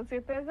key, use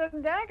it as a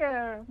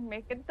dagger,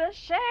 make it the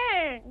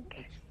shank.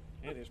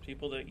 Hey, there's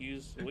people that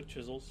use wood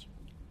chisels.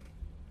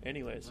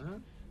 Anyways. Huh?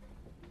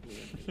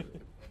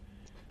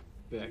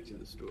 Back to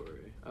the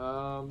story.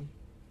 I'm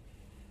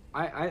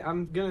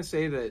gonna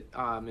say that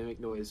Mimic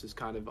Noise is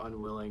kind of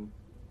unwilling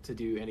to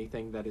do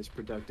anything that is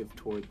productive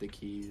toward the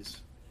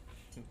keys.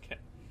 Okay.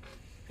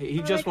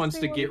 He just wants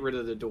to get rid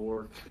of the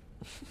door.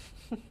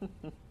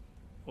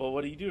 Well,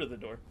 what do you do to the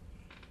door?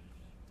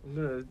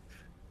 I'm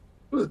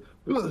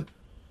gonna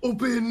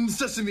open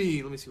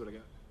sesame. Let me see what I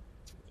got.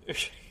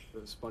 The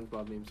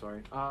SpongeBob meme.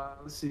 Sorry.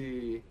 Let's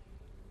see.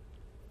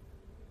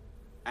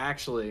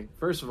 Actually,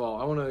 first of all,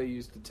 I want to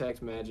use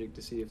detect magic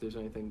to see if there's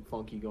anything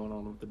funky going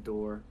on with the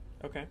door.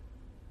 Okay.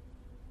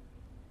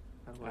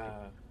 How do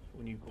I-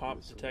 When you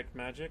pop detect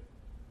magic,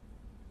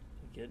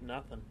 you get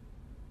nothing.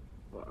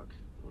 Fuck.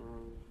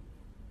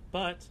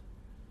 But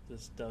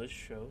this does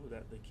show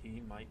that the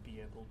key might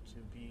be able to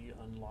be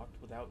unlocked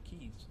without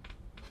keys.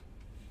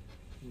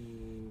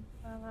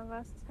 None of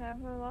us have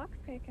the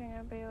lockpicking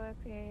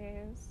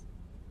abilities.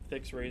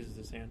 Thix raises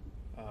his hand.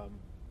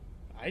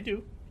 I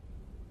do.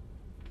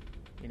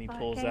 And he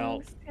pulls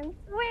out. Vikings can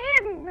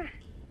swim!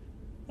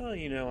 Well,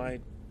 you know, I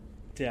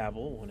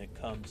dabble when it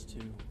comes to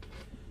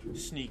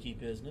sneaky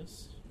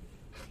business.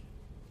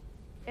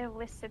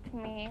 Illicit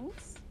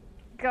means.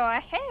 Go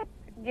ahead,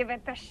 give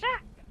it a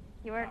shot.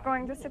 You are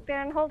going to sit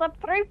there and hold up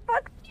 3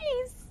 foot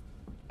keys.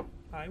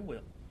 I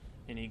will.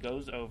 And he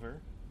goes over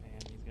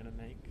and he's going to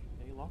make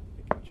a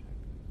lockpicking check.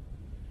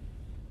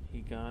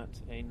 He got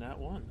a nat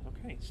 1.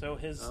 Okay, so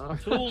his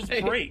tools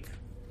break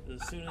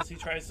as soon as he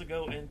tries to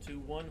go into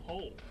one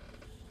hole.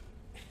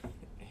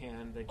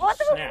 And they What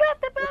just was snap.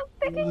 that about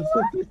picking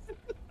locks?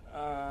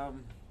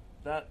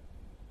 That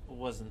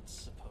wasn't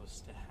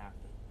supposed to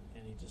happen.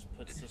 And he just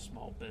puts the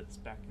small bits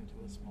back into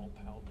a small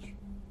pouch.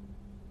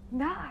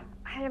 Nah,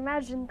 I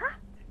imagine not.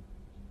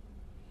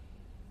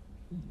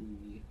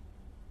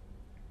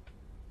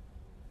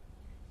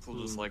 So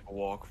we'll just like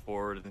walk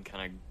forward and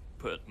kind of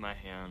put my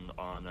hand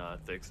on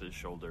Thix's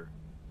shoulder.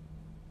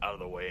 Out of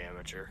the way,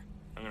 amateur.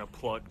 I'm gonna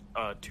pluck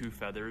 2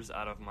 feathers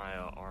out of my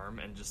arm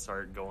and just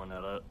start going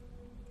at it.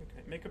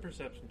 Okay, make a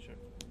perception check.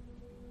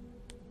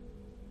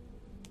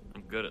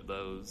 I'm good at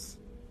those.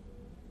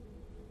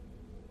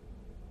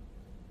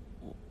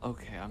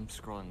 Okay, I'm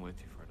scrolling way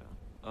too far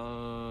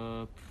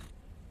down.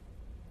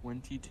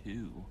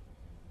 22.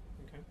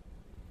 Okay.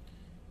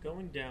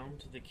 Going down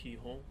to the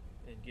keyhole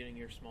and getting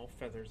your small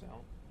feathers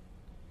out.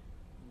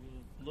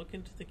 You look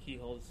into the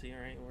keyhole to see,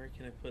 alright, where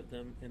can I put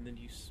them? And then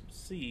you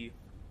see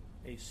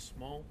a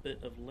small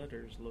bit of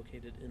letters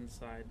located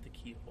inside the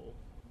keyhole.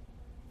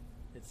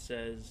 It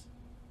says,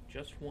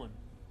 just one.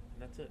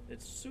 And that's it.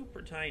 It's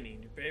super tiny,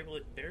 and you're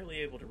barely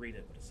able to read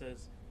it, but it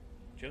says,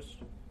 just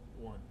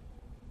one.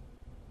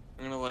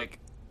 I'm gonna like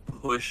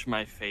push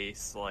my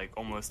face like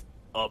almost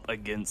up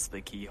against the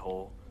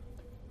keyhole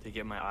to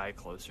get my eye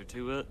closer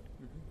to it.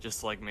 Mm-hmm.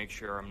 Just like make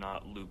sure I'm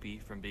not loopy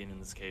from being in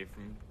this cave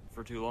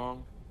for too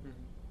long.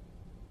 Mm-hmm.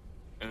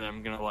 And then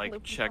I'm gonna like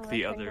Loopy check from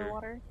the that other.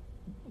 underwater.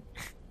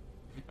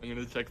 I'm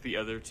gonna check the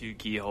other 2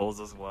 keyholes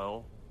as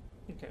well.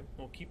 Okay,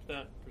 well, keep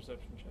that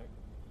perception check.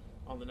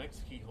 On the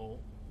next keyhole,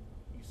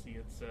 you see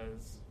it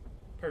says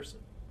person.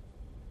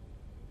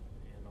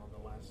 And on the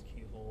last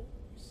keyhole,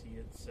 you see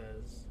it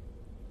says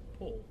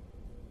pull.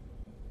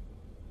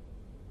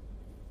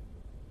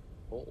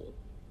 Hole.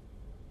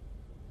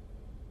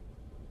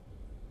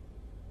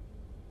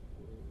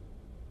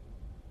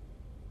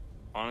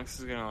 Onyx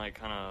is gonna like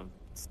kind of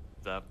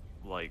step,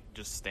 like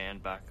just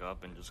stand back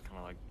up and just kind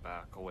of like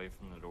back away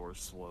from the door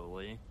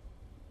slowly.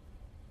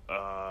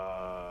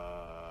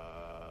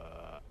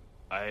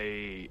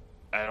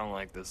 I don't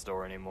like this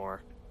door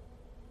anymore.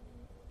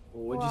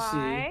 Well, what'd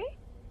Why? you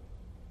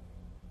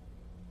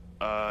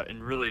see?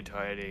 In really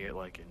tiny,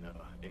 like in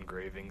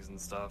engravings and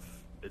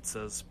stuff, it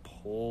says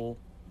pull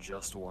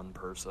just one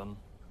person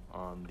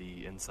on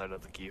the inside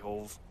of the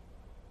keyholes.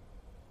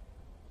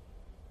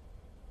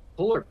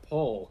 Pull or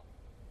pull?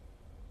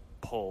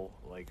 Pull,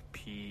 like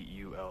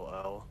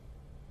Pull.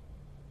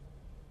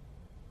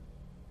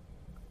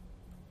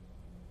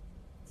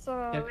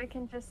 So Yeah. we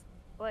can just,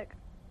 like,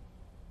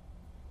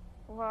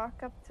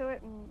 walk up to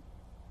it and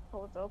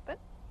pull it open?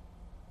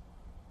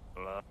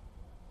 I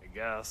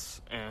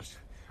guess. And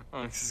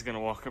Onyx is gonna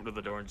walk up to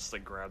the door and just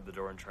like grab the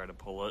door and try to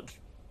pull it.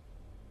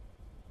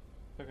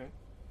 Okay.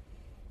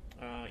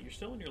 You're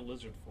still in your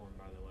lizard form,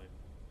 by the way.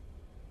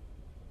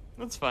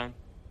 That's fine.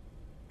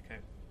 Okay.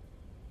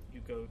 You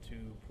go to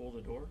pull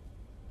the door.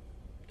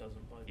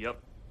 Doesn't budge.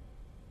 Yep.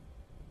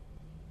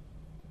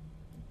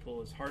 You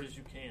pull as hard as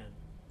you can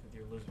with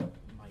your lizard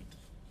might,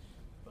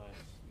 but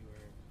you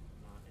are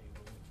not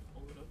able to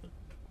pull it open.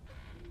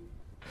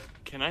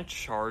 Can I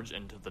charge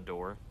into the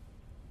door?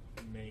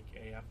 Make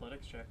a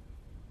athletics check.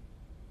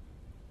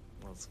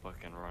 Let's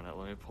fucking run it.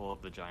 Let me pull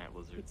up the giant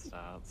lizard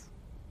stats.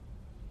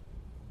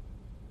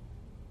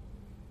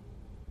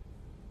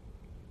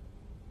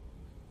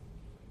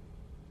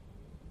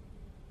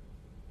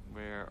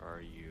 Where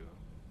are you?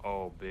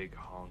 Oh, big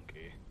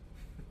honky.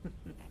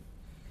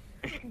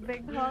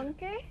 Big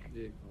honky.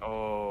 Big.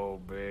 Oh,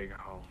 big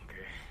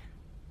honky.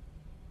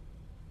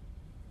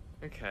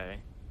 Okay.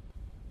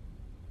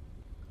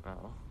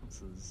 Well,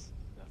 this is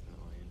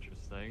definitely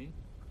interesting.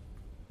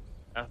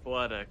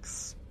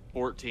 Athletics,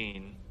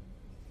 14.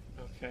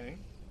 Okay.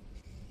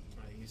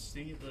 You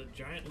see the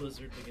giant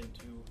lizard begin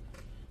to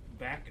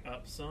back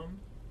up some,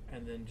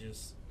 and then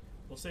just,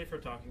 we'll say for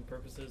talking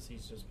purposes,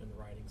 he's just been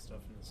writing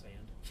stuff in the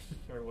sand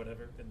or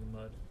whatever in the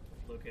mud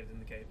located in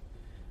the cave.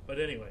 But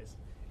anyways,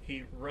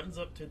 he runs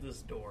up to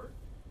this door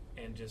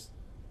and just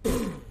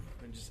and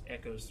just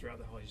echoes throughout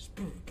the hall. He just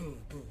boom, boom,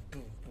 boom,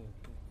 boom, boom,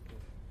 boom, boom.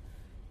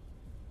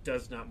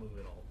 Does not move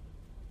at all.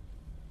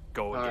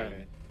 Go All again.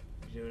 right.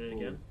 You doing it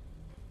again?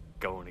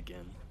 Going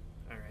again.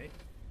 All right.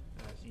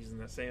 Using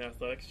that same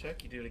athletics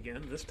check, you do it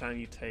again. This time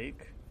you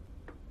take.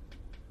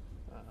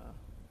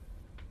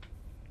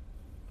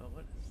 Oh,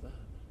 what is that?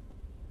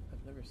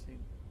 I've never seen.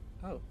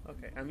 Oh,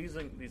 okay. I'm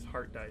using these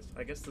heart dice.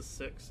 I guess the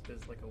 6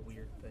 is like a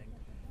weird thing.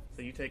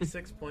 So you take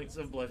 6 points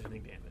of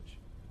bludgeoning damage.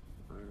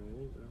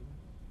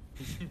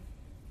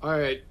 All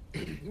right.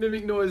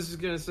 Mimic Noise is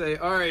gonna say,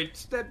 "All right,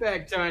 step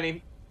back,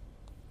 Tiny."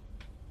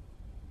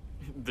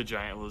 The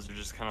giant lizard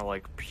just kind of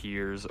like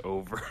peers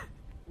over.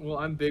 Well,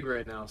 I'm big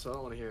right now, so I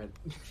don't want to hear it.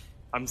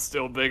 I'm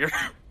still bigger.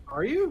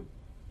 Are you?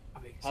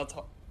 How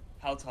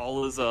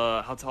tall is a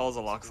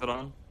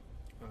loxodon?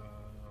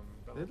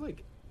 They're About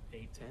like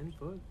 8. 10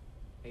 foot,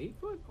 8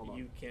 foot. Hold on.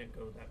 You can't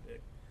go that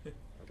big.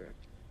 Okay.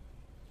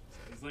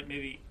 It's like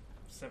maybe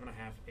 7.5,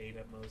 8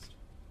 at most.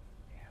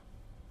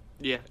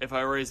 Yeah, if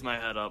I raise my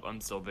head up,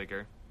 I'm still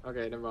bigger.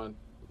 Okay, never mind.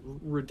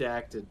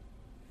 Redacted.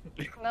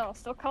 No,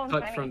 still call them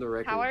Cut tiny. from the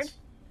records. Howard?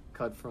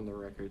 Cut from the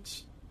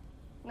records.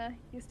 No,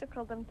 you still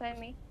call them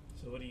tiny.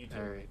 So what do you do?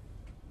 All right.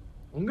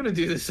 I'm gonna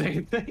do the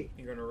same thing.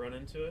 You're gonna run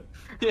into it.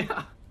 Yeah.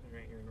 All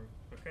right, you're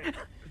gonna. Okay.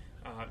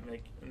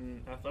 Make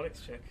an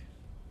athletics check.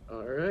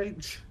 All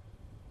right.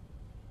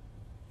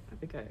 I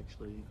think I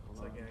actually.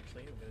 It's like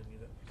actually I'm gonna need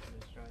that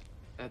percentage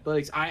try.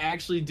 Athletics. I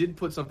actually did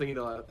put something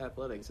into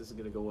athletics. This is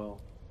gonna go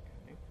well.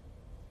 Okay.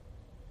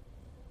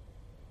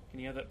 Can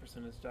you have that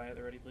percentage die at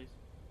the ready, please?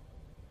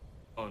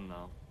 Oh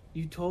no.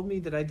 You told me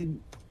that I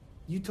didn't.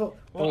 You told.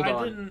 Well, Hold I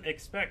on. didn't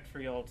expect for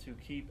y'all to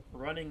keep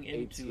running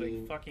into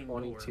 18, a fucking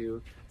 22.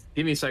 door.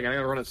 Give me a second. I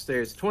gotta run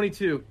upstairs.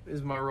 22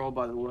 is my roll,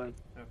 by the way.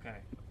 Okay.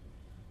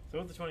 So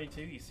with the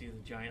 22, you see the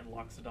giant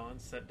Loxodon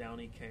set down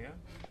Ikea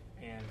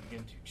and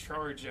begin to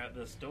charge at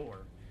this door.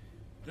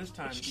 This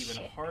time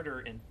even harder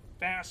and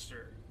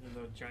faster than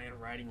the giant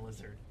riding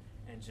lizard.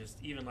 And just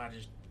even louder,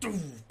 just doom,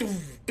 doom,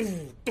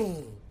 doom, doom.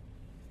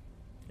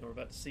 And we're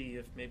about to see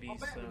if maybe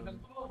some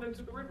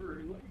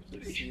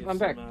I'm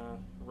back.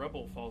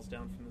 rubble falls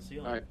down from the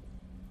ceiling. All right.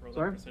 Roll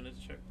Sorry? that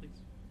percentage check,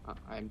 please.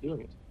 I'm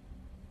doing it.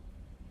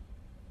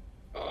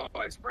 Oh,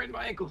 I sprained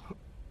my ankle.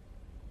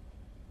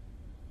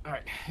 All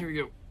right, here we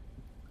go.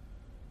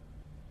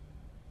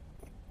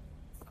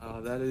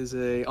 That is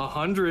a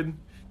 100.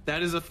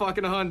 That is a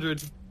fucking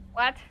 100.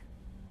 What?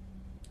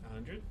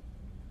 100?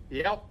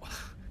 Yep.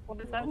 What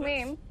does Well, that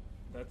mean?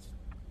 That's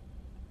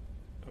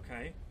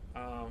okay.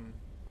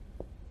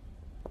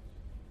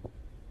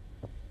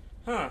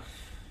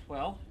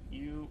 Well,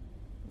 you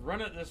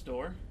run at this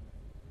door,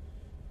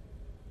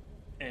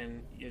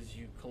 and as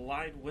you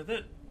collide with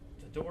it,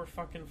 the door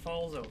fucking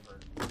falls over.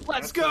 Let's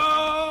That's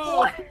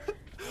go!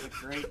 What a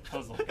great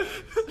puzzle, guys.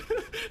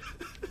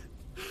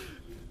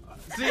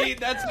 See,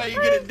 that's how you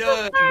get it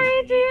done.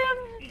 Sorry,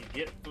 DM. You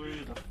get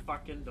through the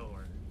fucking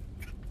door.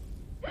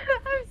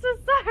 I'm so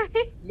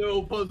sorry.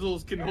 No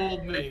puzzles can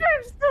hold me.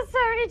 I'm so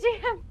sorry,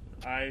 DM.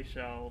 I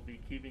shall be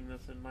keeping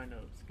this in my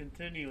notes.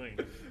 Continuing.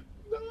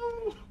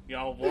 No.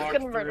 Y'all Who's walk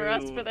gonna murder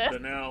us through for this? the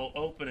now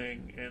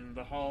opening in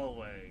the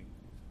hallway.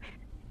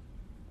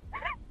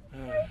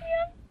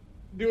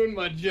 Doing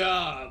my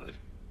job.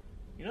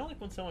 You know,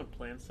 like when someone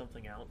plans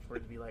something out for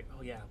it to be like,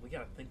 oh yeah, we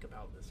gotta think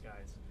about this,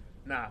 guys.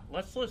 Nah,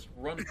 let's just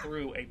run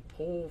through a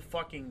pull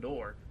fucking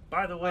door.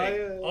 By the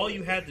way, all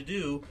you had to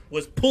do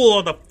was pull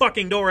on the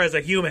fucking door as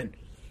a human.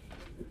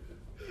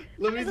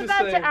 Let I me was just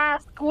about say. to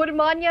ask, would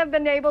Manya have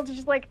been able to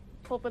just like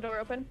pull the door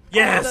open?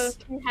 Yes! Although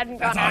she hadn't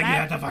That's gone all you out.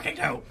 had to fucking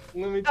do.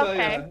 Let me tell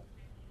Okay.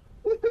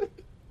 you.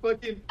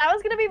 Fucking. That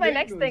was gonna be my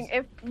next Nicholas. thing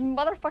if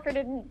motherfucker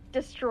didn't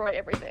destroy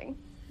everything.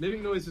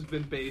 Mimic Noise has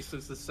been based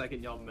since the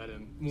second y'all met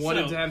him.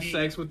 Wanted So, to have he-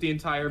 sex with the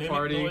entire Mimic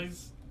party.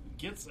 Noise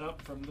gets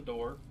up from the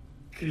door.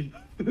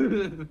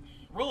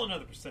 Roll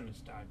another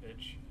percentage die,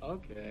 bitch.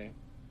 Okay.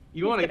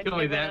 You want to gonna kill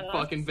me give it that a-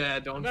 fucking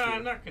bad, don't No, you?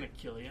 I'm not gonna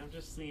kill you. I'm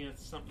just seeing if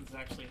something's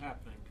actually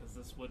happening, because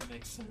this would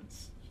make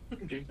sense.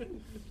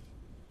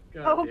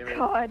 God Oh damn it.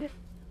 god.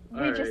 We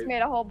just Alright.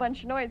 made a whole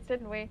bunch of noise,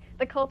 didn't we?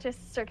 The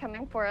cultists are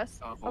coming for us.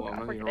 Oh, Oh hold on, god,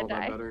 let we're me gonna roll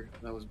that die. better.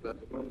 That was better.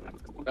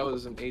 That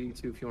was an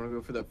 82 if you want to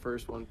go for that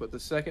first one, but the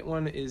second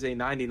one is a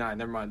 99.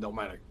 Never mind, don't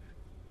matter.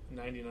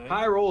 99.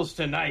 High rolls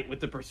tonight with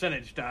the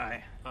percentage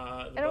die. The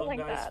I don't bone like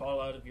dice that.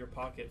 fall out of your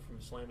pocket from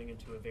slamming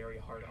into a very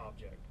hard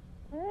object.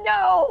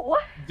 No!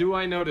 Do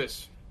I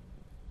notice?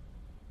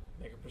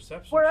 Make a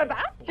perception We're check.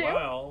 about to.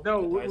 While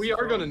No, the dice we is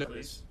are gonna rolling, notice.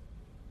 please.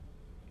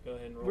 Go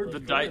ahead and roll We're those the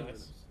bone dice-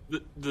 dice.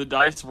 The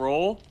dice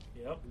roll?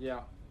 Yep. Yeah.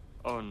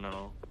 Oh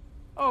no.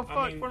 Oh fuck,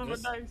 I mean, one of the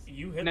this- dice.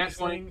 You hit Nat this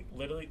 20. thing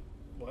literally.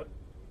 What?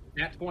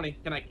 Nat 20.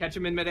 Can I catch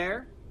him in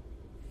midair?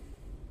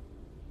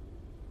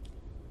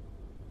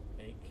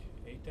 Make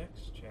a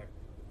dex check.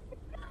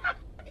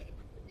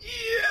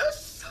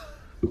 Yes!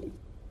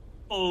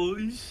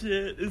 Holy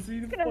shit, is he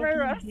Gonna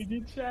murder us. fucking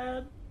Diggy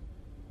Chad?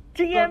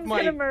 GM's my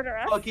gonna murder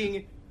us.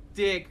 Fucking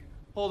dick.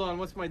 Hold on,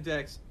 what's my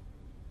dex?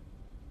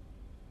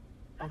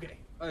 Okay,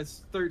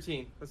 it's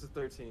 13. That's a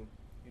 13.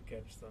 You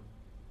catch them.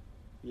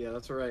 Yeah,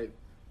 that's right.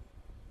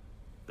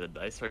 The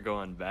dice are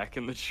going back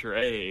in the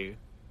tray.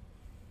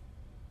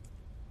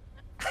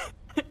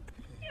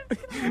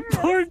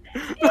 Poor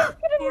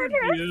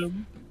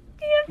DM.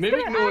 GM's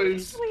Mimic gonna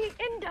noise. actually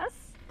end us.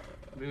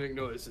 Mimic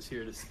noise is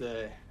here to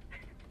stay.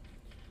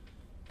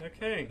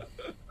 Okay.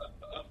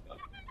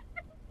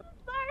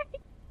 Sorry.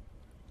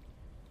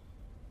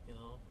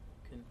 Y'all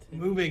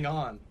continue. Moving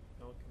on.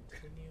 Y'all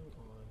continue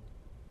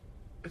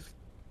on.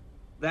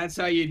 That's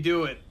how you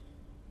do it.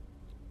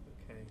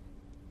 Okay.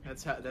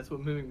 That's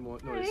what Mimic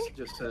noise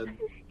just said.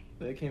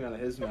 That came out of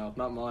his mouth,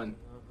 not mine.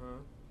 Uh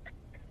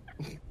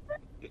huh.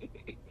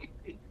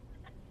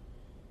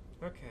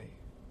 Okay.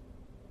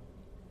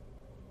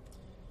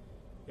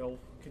 You'll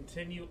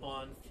continue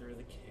on through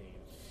the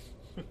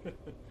cave.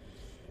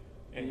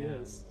 And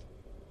Yes.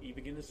 you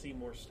begin to see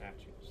more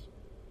statues.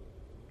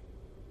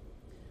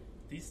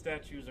 These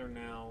statues are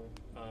now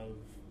of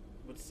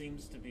what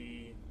seems to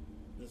be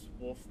this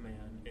wolf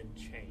man in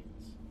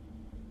chains.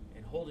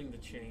 And holding the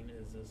chain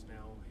is this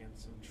now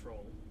handsome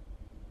troll,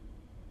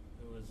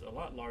 who is a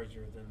lot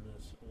larger than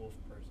this wolf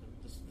person.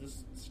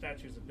 This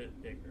statue is a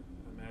bit bigger.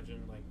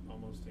 Imagine like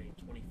almost a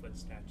 20-foot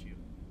statue.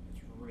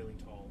 It's really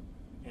tall.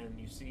 And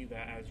you see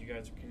that as you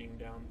guys are continuing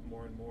down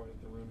more and more,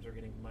 the rooms are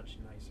getting much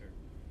nicer.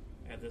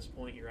 At this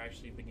point, you're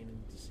actually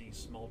beginning to see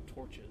small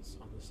torches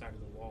on the side of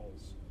the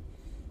walls,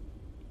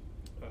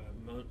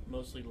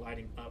 mostly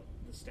lighting up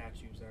the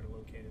statues that are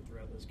located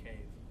throughout this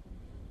cave.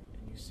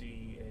 And you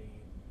see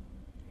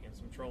a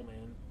handsome troll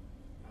man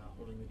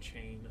holding the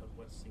chain of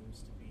what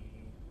seems to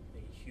be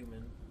a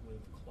human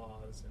with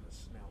claws and a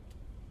snout.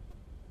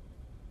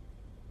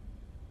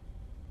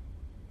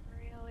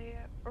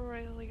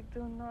 Really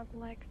do not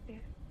like this.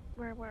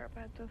 Where we're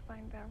about to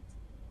find out.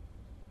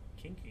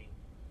 Kinky,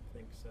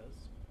 Vic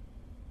says.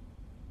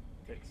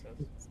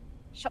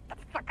 Shut the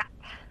fuck up.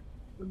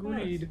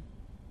 Agreed.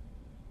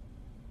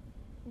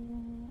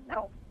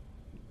 No.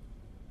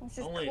 This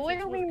is Only if it's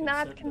clearly with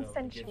not consent, though,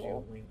 it gives you a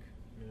consensual. wink.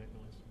 Mimic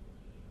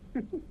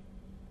noise.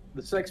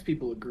 The sex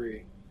people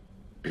agree.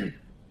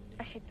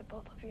 I hate the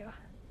both of you.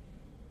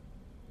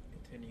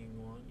 Continuing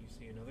on, you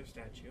see another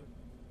statue.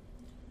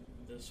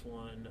 This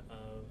one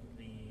of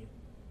the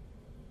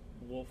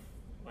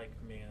wolf-like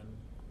man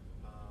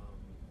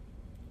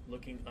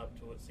looking up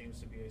to what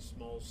seems to be a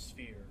small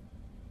sphere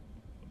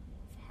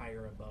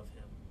higher above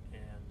him,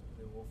 and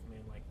the wolf man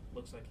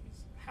looks like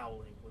he's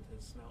howling with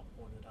his snout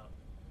pointed up.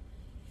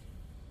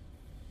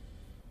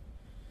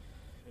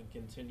 And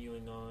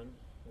continuing on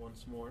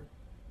once more,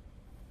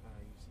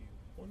 you see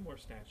one more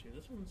statue.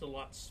 This one's a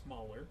lot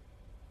smaller,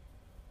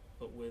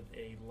 but with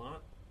a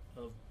lot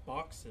of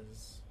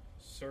boxes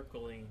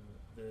circling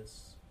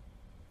this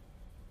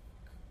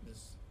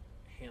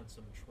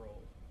handsome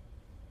troll.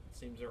 It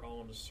seems they're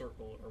all in a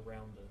circle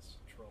around this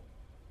troll.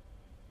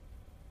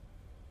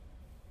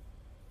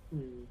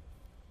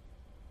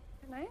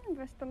 Can I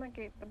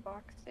investigate the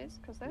boxes?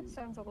 Because that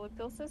sounds a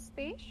little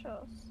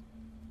suspicious.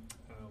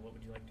 What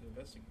would you like to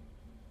investigate?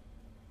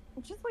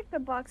 Just like the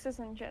boxes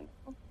in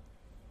general.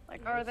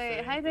 Like, I are would they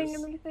say hiding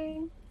this-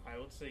 anything? I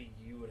would say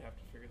you would have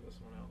to figure this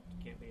one out.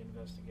 It can't be an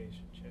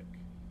investigation check.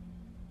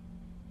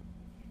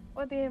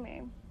 What do you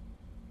mean?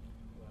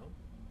 Well,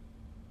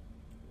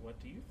 what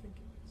do you think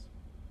it is?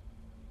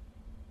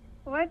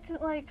 What,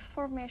 like,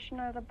 formation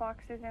are the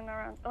boxes in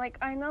around? Like,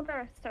 I know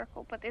they're a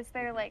circle, but is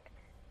there, like,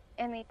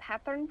 any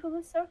pattern to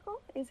the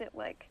circle? Is it,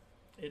 like...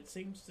 It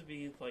seems to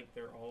be like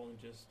they're all in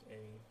just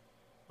a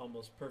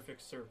almost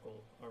perfect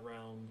circle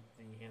around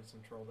the handsome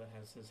troll that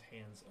has his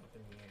hands up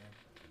in the air.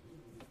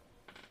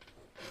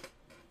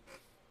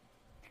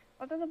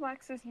 What are the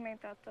boxes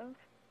made out of?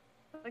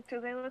 Like, do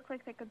they look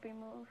like they could be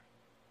moved?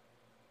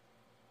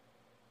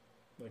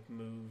 Like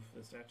move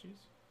the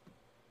statues?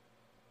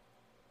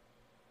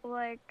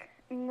 Like,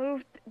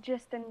 moved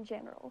just in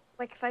general.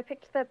 Like, if I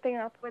picked that thing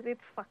up, would it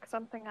fuck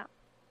something up?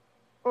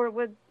 Or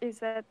is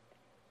that...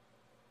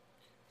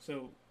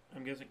 So,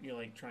 I'm guessing you're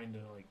like trying to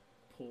like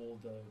pull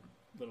the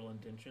little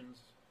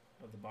indentions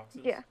of the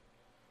boxes? Yeah.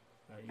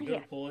 You go Yeah.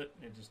 to pull it,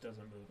 and it just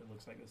doesn't move. It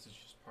looks like this is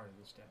just part of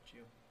the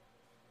statue.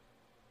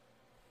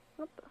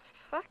 What the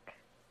fuck?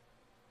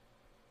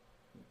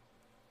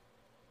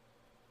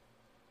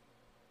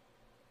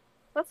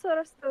 What's the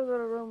rest of the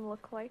room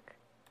look like?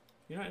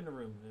 You're not in a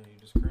room, no, you're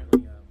just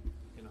currently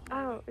in a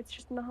hallway. Oh, it's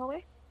just in the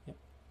hallway?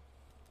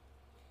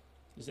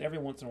 Just every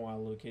once in a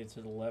while, located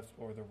to the left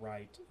or the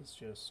right, is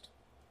just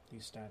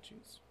these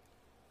statues.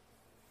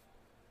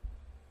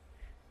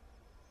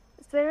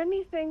 Is there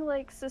anything,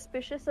 like,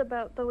 suspicious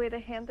about the way the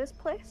hand is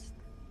placed?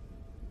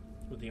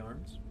 With the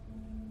arms?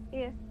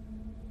 Yeah.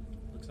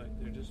 Looks like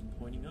they're just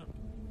pointing up.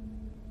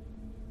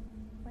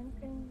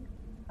 Pointing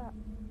up.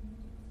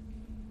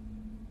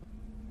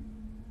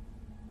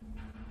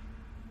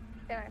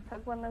 Can I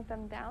put one of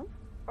them down?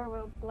 Or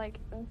will, like,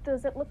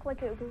 does it look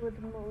like it would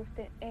move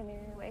in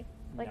any way?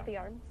 Like No. the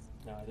arms?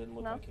 No, it didn't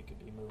look No? like it could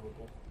be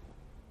movable.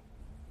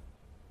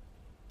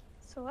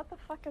 So what the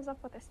fuck is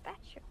up with the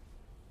statue?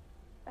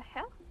 The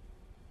hell?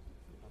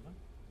 I don't know.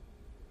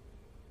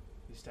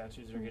 These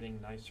statues are getting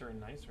nicer and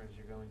nicer as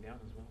you're going down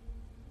as well.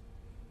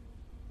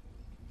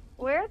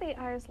 Where are the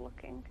eyes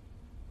looking?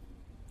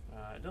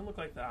 It doesn't look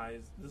like the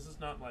eyes. This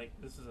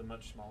is a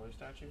much smaller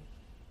statue,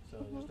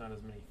 so there's not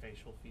as many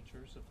facial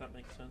features, if that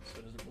makes sense. So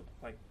it doesn't look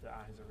like the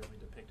eyes are really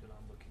depicted on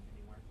looking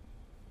anywhere.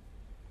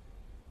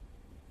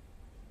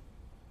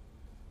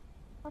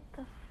 What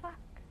the fuck?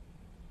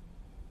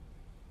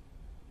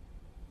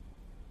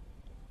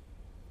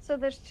 So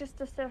there's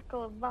just a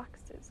circle of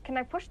boxes. Can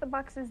I push the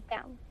boxes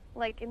down,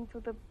 like into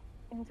the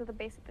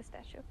base of the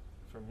statue?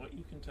 From what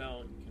you can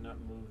tell, you cannot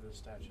move the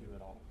statue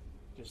at all.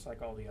 Just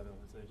like all the other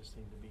ones, they just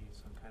seem to be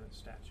some kind of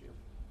statue.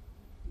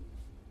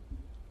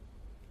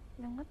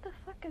 Then what the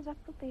fuck is up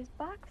with these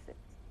boxes?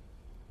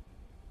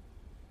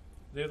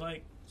 They're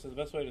like, so the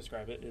best way to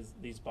describe it is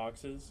these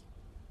boxes,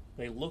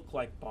 they look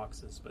like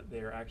boxes, but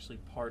they're actually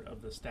part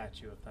of the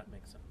statue, if that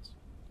makes sense.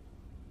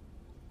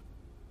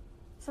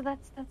 So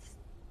that's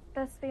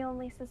the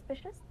only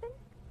suspicious thing?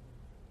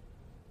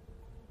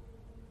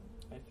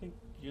 I think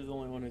you're the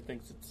only one who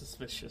thinks it's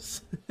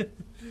suspicious.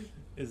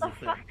 Is The the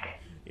thing. fuck?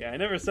 Yeah, I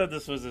never said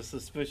this was a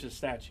suspicious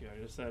statue.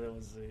 I just said it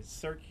was a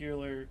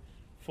circular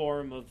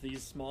form of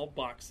these small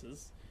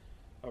boxes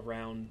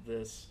around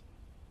this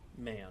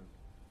man.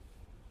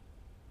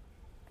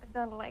 I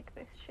don't like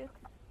this shit.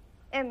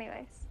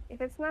 Anyways, if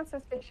it's not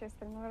suspicious,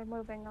 then we're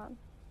moving on.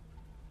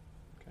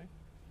 Okay.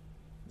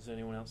 Does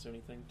anyone else do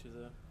anything to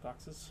the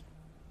boxes?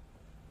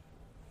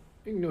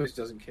 Big Noise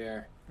doesn't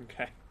care.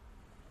 Okay.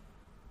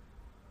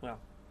 Well,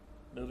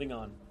 moving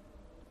on.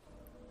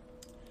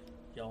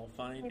 Y'all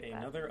find Okay.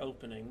 another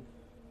opening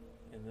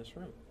in this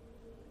room.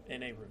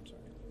 In a room,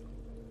 sorry.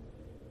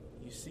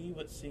 You see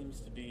what seems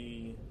to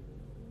be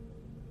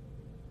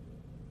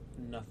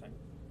nothing.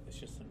 It's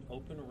just an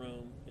open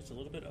room. It's a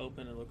little bit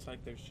open. It looks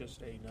like there's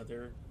just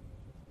another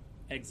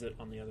exit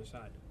on the other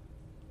side.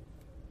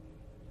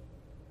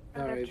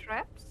 Are there Alright.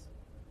 traps?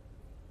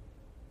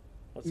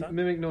 What's that?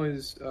 Mimic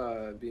Noise,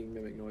 being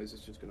Mimic Noise,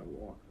 is just gonna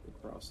walk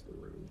across the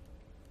room.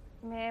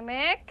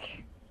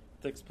 Mimic?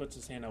 Thix puts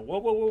his hand out. Whoa,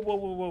 whoa, whoa, whoa,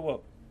 whoa, whoa,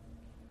 whoa.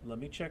 Let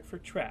me check for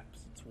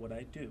traps. It's what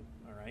I do,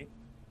 alright?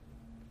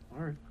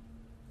 Alright.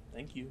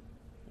 Thank you.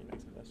 He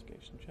makes an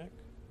investigation check.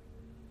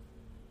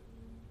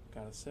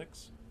 Got a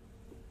 6.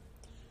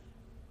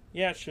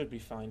 Yeah, it should be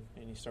fine.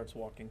 And he starts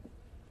walking.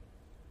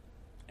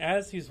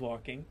 As he's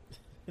walking,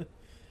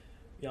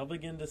 y'all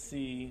begin to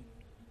see,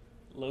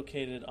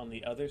 located on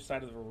the other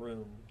side of the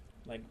room,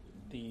 like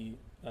the,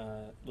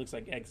 looks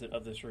like exit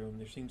of this room,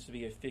 there seems to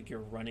be a figure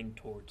running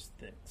towards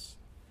Thix.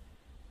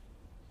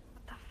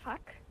 What the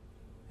fuck?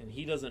 And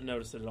he doesn't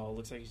notice it at all. It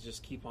looks like he's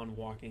just keep on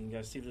walking. You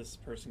guys see this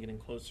person getting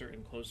closer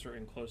and closer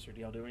and closer.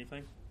 Do y'all do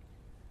anything?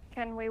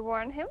 Can we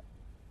warn him?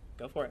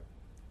 Go for it.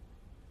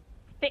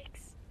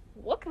 Fix.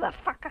 Look the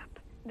fuck up.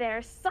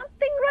 There's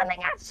something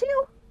running at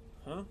you.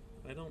 Huh?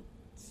 I don't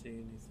see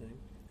anything.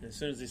 And as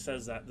soon as he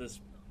says that, this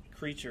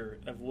creature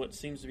of what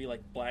seems to be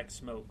like black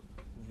smoke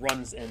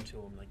runs into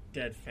him, like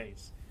dead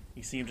face.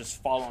 You see him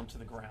just fall onto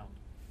the ground.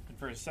 And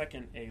for a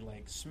second, a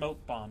like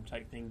smoke bomb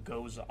type thing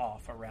goes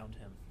off around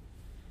him.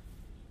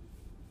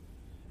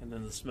 And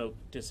then the smoke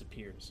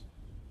disappears.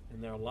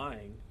 And they're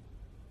lying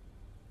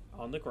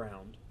on the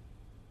ground,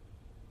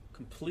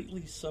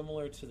 completely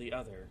similar to the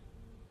other,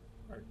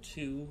 are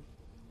 2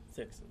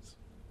 Thixes.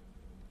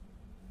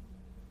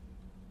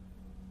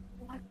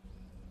 What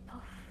the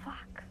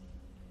fuck?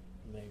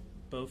 And they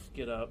both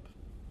get up,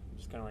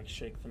 just kind of like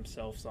shake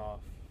themselves off,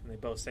 and they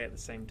both say at the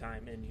same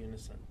time in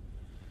unison,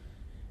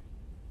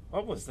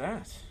 "What was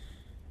that?"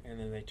 And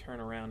then they turn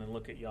around and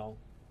look at y'all.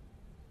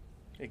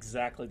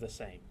 Exactly the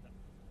same.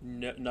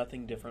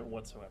 Nothing different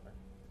whatsoever.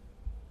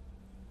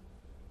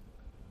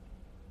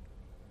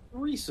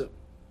 Threesome.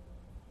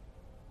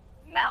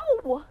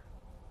 No!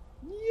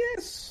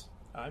 Yes!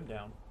 I'm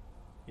down,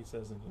 he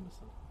says in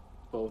unison.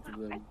 Both of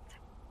them.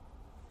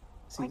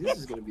 See, Like this it.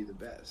 is gonna be the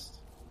best.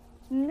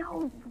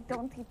 No, we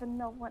don't even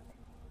know what.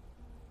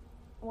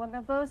 One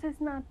of those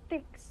is not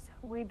Fix.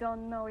 We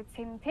don't know its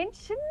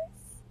intentions.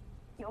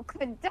 You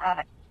could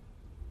die.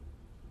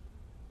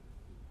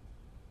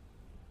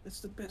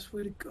 That's the best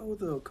way to go,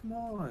 though. Come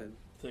on.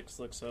 Thix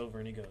looks over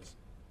and he goes,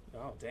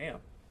 "Oh, damn.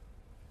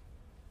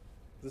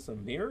 Is this a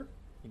mirror?"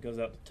 He goes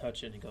out to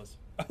touch it and he goes,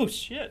 "Oh,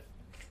 shit.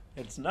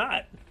 It's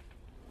not.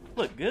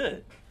 Look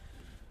good.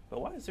 But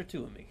why is there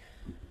 2 of me?"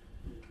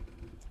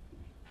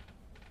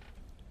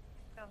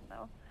 Don't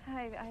know.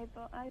 I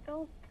don't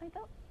know.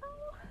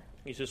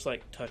 He's just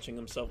like touching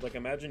himself. Like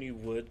imagine you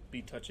would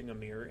be touching a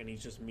mirror and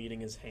he's just meeting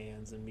his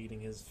hands and meeting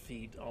his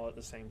feet all at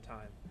the same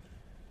time.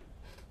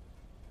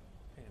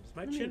 Man, Does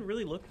my chin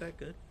really look that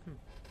good?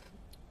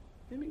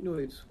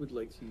 Mimicnoids would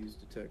like to use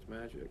detect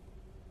magic.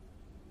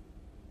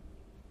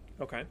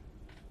 Okay.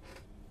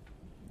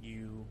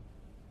 You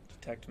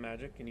detect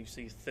magic and you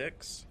see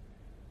Thix,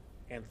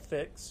 and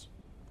Thix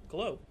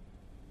glow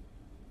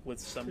with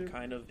some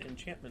kind of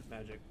enchantment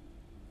magic.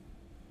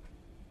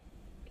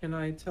 Can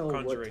I tell what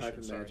Conjuration, type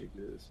of sorry. magic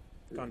it is?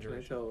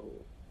 Conjuration.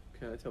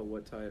 Can I tell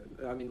what type?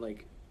 I mean,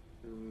 like,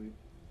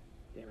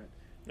 damn it.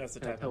 That's the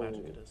Can I type of tell-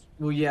 magic it is.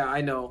 Well, yeah,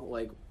 I know.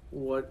 Like,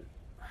 what?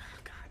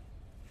 God,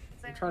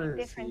 Is I'm there trying any to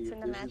difference see. in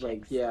the This is like,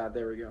 magics? yeah,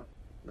 there we go.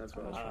 That's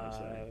what I was trying to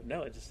say.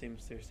 No, it just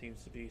seems there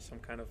seems to be some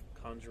kind of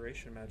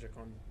conjuration magic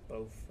on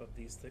both of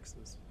these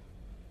Thixes.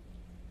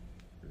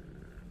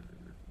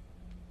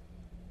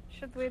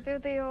 Should we do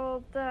the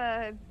old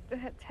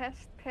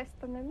test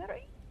the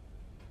memory?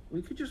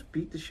 We could just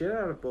beat the shit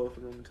out of both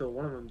of them until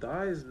one of them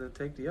dies, and then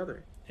take the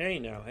other. Hey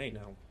now,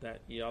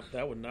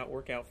 that would not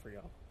work out for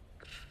y'all.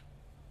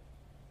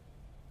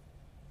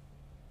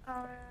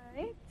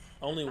 Alright.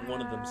 Only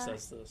one of them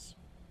says this.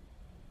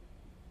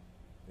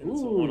 And Ooh,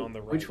 it's the one on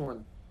the right. which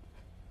one?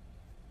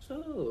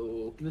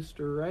 So,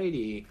 Mr.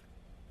 Righty.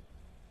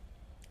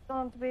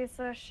 Don't be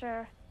so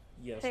sure.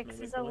 Yes, Tix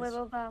mimic is a voice.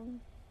 little dumb.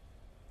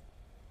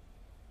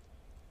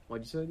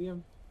 What'd you say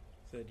again?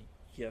 Said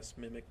yes,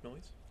 mimic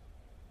noise.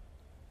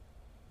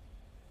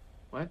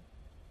 What?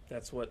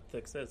 That's what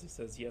Thick says. He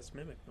says yes,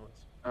 mimic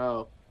noise.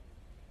 Oh.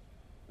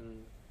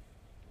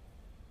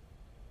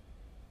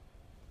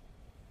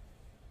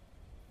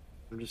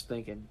 I'm just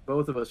thinking.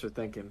 Both of us are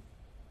thinking.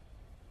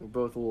 We're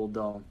both a little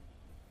dumb.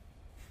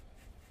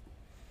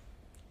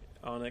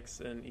 Onyx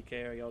and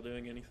EK, are y'all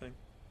doing anything?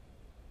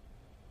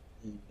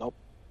 Nope.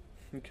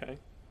 Okay.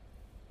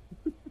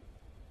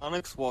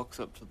 Onyx walks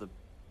up to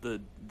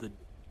the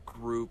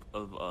group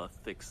of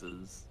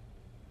Thixes,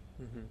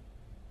 Mm-hmm.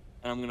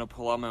 and I'm gonna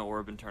pull out my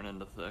orb and turn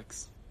into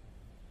Thix.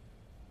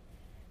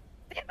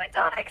 Damn it,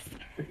 Onyx!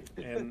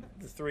 And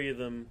the three of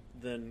them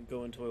then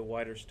go into a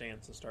wider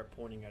stance and start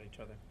pointing at each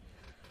other.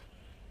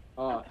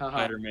 Oh, haha.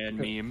 Spider-Man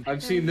meme.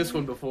 I've seen this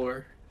one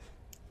before.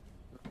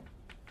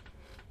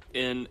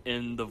 In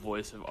the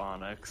voice of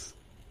Onyx.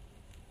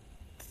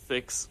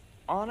 Thix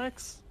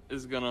Onyx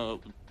is gonna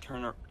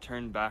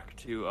turn back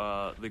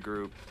to the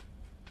group.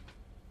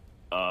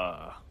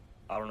 I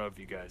don't know if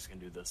you guys can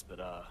do this, but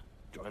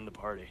join the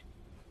party.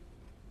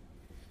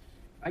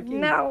 I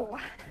can, No!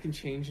 I can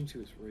change into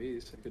his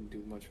race. I couldn't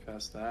do much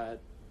past that.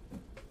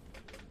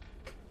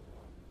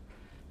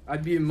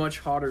 I'd be a much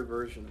hotter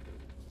version of him.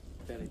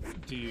 if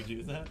anything. Do you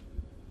do that?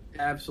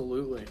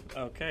 Absolutely.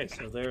 Okay,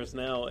 so there's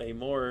now a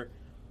more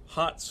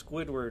hot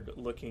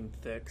Squidward-looking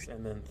Thix,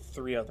 and then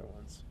three other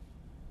ones.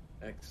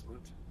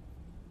 Excellent.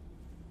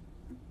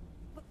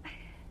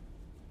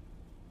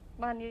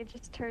 Manya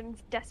just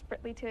turns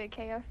desperately to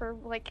Ikea for,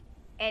 like,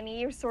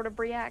 any sort of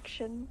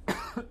reaction.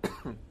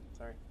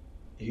 Sorry.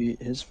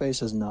 His face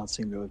does not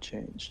seem to have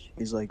changed.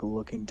 He's like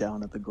looking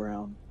down at the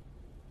ground.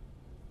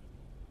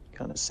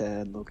 Kind of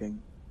sad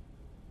looking.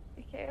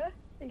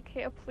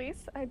 Ikea,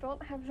 please. I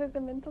don't have the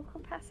mental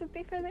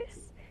capacity for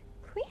this.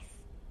 Please.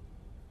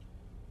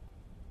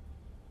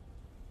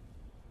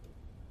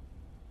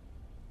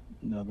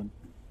 Nothing.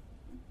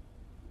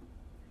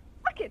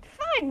 Fuck it,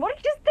 fine. We're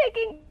just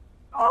taking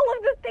all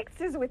of the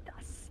Thixes with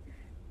us.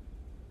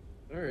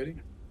 Alrighty.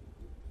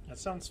 That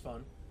sounds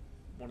fun.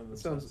 One of them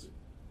Sounds- says.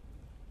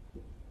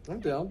 I'm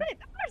down. Right,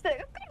 of course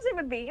it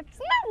would be. It's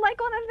not like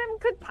one of them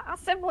could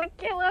possibly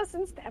kill us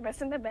and stab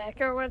us in the back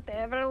or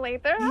whatever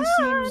later He on.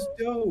 seems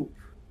dope.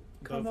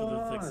 Both Come of the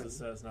on. Thixes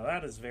says. Now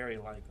that is very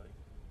likely.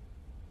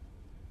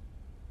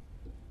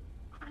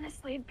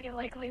 Honestly, it'd be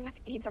likely with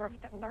either of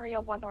them, the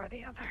real one or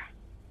the other.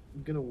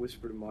 I'm gonna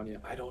whisper to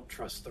Manya, I don't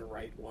trust the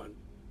right one.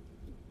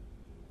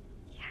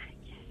 Yeah,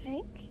 you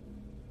think?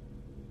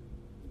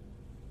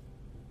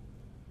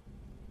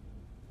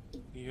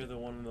 You hear the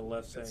one on the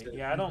left say, That's it.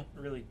 "Yeah, I don't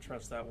really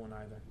trust that one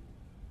either."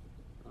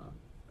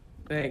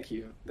 Thank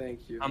you.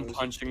 Thank you. I'm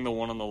punching the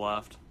one on the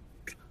left.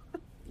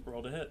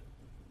 Roll to hit.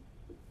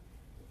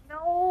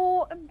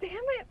 No, damn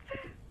it.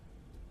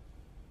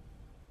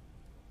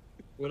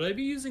 Would I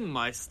be using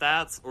my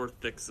stats or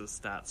Thix's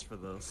stats for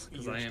those?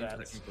 Because Your I am stats.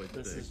 technically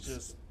This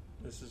Thix.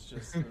 is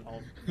just an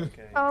all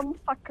okay.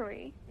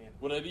 Fuckery.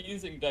 Would I be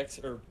using Dex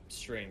or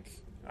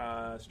Strength?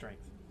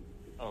 Strength.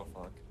 Oh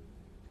fuck.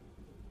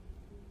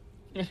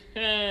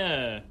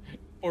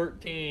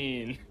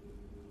 14.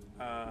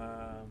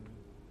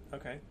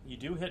 Okay, you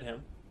do hit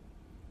him,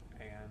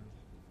 and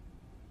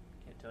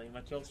can't tell you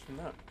much else from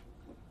that.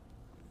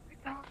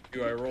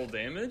 Do I roll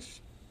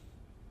damage?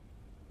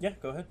 Yeah,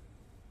 go ahead.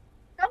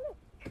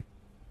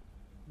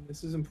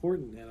 This is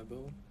important,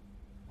 Annabelle.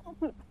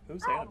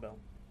 Who's Annabelle?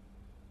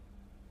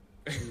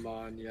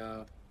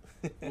 Manya.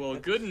 Well,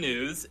 good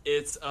news.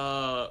 It's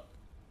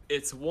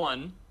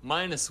 1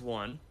 minus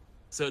 1,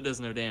 so it does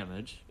no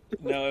damage.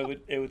 No,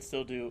 it would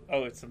still do.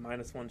 Oh, it's a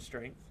 -1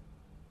 strength.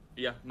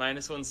 Yeah,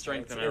 minus 1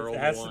 strength, and I It rolled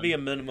has 1. to be a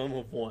minimum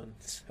of 1.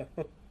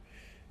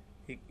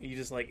 So you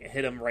just like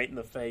hit him right in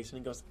the face, and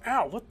he goes,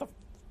 "Ow! What the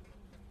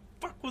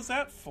fuck was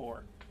that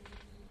for?"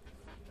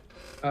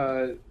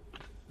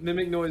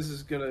 Mimic Noise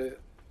is gonna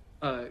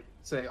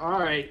say, "All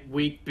right,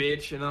 weak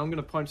bitch," and I'm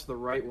gonna punch the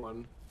right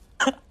one.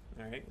 All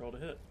right, roll to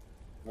hit.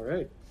 All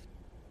right.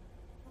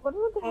 What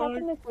would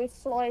happen if we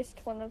sliced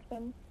one of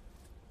them?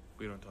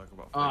 We don't talk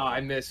about. Ah, Fight I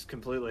Club. missed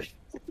completely.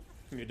 You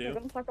We're do?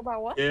 gonna talk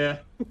about what? Yeah.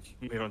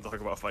 We don't talk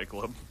about Fight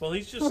Club. Well,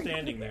 he's just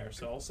standing there,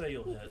 so I'll say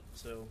you'll hit.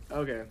 So,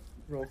 Okay.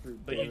 Roll for.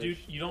 but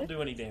you don't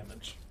do any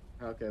damage.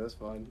 Okay, that's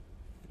fine.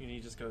 And he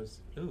just goes,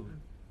 ooh,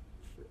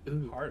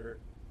 Ooh. harder.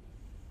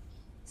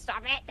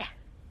 Stop it! All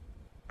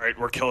right,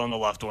 we're killing the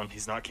left one.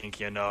 He's not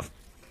kinky enough.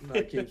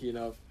 Not kinky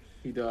enough.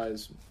 He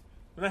dies.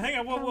 Now, hang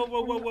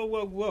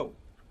on, whoa.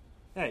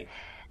 Hey,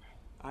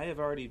 I have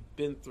already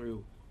been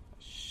through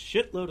a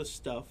shitload of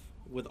stuff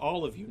with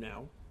all of you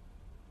now.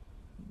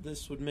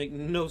 This would make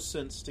no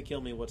sense to kill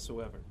me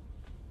whatsoever.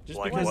 Just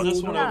Like because what?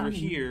 this one Yeah. over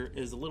here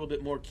is a little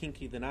bit more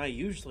kinky than I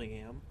usually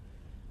am.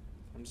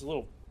 I'm just a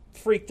little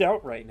freaked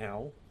out right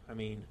now. I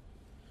mean,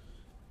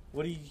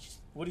 what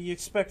do you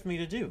expect me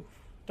to do?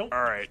 Don't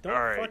All right.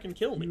 fucking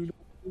kill me.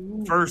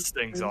 First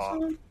things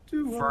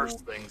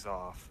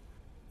off.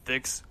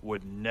 Thix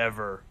would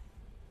never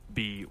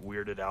be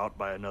weirded out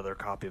by another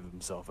copy of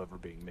himself ever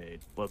being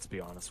made. Let's be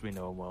honest. We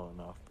know him well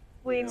enough.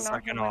 We know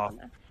Second him off,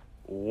 enough.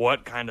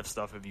 what kind of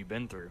stuff have you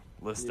been through?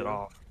 List it Yeah.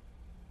 off.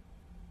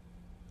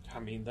 I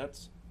mean,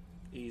 that's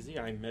easy.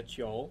 I met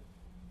y'all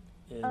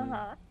in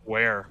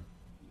Where?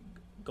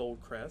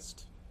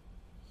 Goldcrest.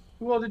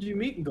 Who all did you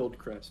meet in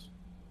Goldcrest?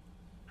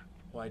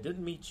 Well, I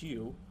didn't meet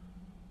you.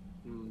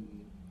 Hmm.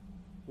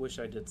 Wish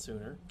I did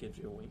sooner. Gives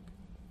you a wink.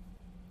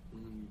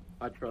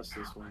 I trust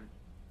this one.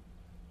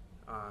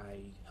 I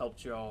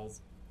helped y'all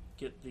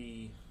get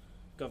the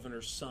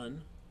governor's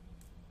son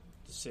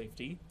to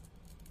safety.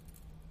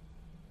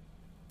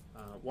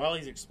 While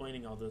he's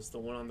explaining all this, the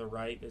one on the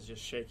right is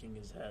just shaking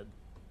his head.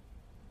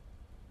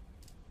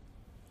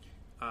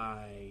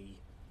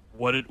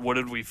 What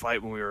did we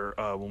fight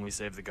when we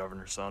saved the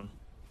governor's son?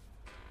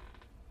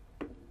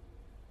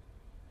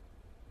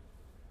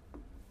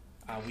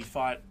 We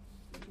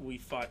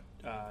fought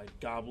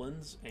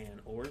goblins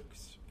and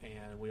orcs,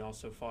 and we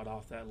also fought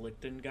off that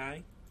Licton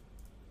guy.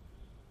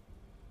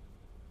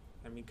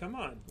 I mean, come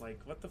on, like,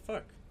 what the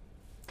fuck?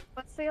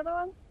 What's the other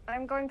one?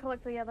 I'm going to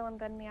look the other one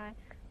then in the eye.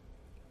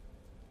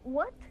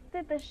 What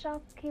did the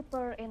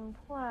shopkeeper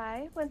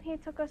imply when he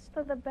took us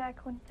to the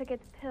back one to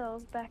get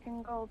pills back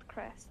in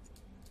Goldcrest?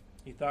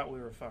 He thought we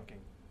were fucking.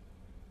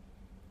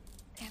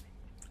 Damn it.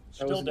 was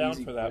Still an down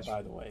easy for that, question.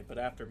 by the way, but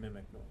after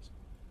Mimic Noise.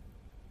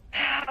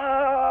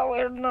 Oh,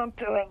 we're not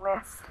doing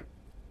this.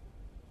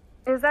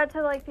 Is that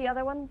to like the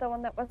other one, the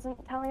one that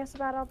wasn't telling us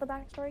about all the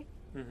backstory?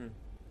 Mm-hmm.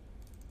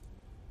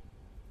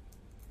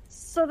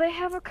 So they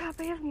have a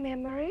copy of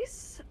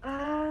memories.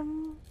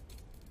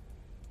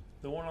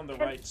 The one on the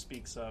right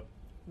speaks up.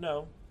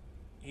 No,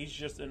 he's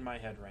just in my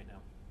head right now.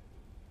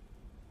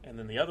 And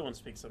then the other one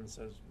speaks up and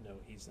says, no,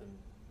 he's in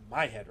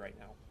my head right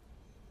now.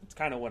 It's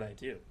kind of what I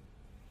do.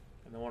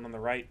 And the one on the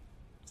right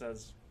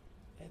says,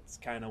 it's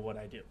kind of what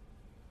I do.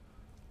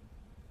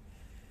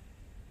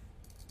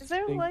 Is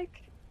there Think-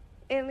 like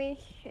any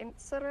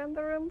hints around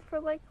the room for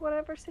like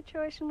whatever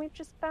situation we've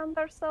just found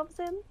ourselves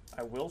in?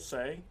 I will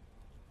say,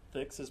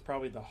 Thix is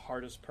probably the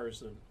hardest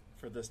person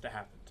for this to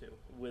happen to,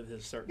 with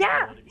his certain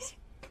Yeah! abilities.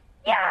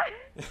 Yeah.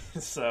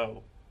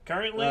 So,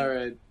 currently, All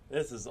right.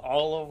 this is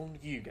all on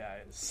you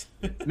guys.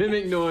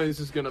 Mimic Noise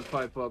is gonna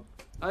pipe up.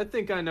 I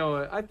think I know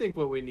it. I think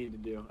what we need to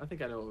do. I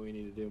think I know what we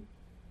need to do.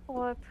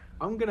 What?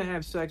 I'm gonna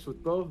have sex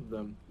with both of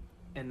them,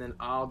 and then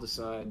I'll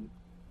decide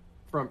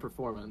from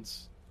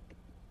performance.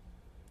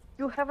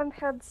 You haven't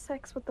had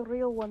sex with the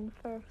real one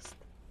first.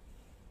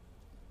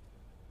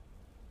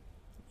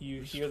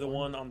 You hear the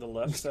one on the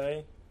left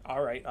say,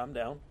 all right, I'm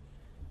down.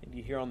 And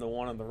you hear on the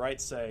one on the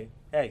right say,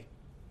 hey,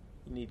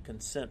 you need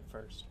consent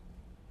first.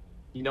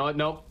 You know what?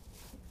 Nope.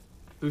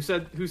 Who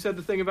said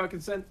the thing about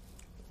consent?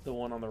 The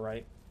one on the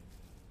right.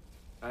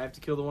 I have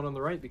to kill the one on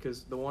the right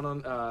because the one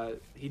on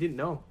he didn't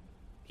know.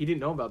 He didn't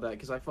know about that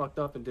because I fucked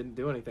up and didn't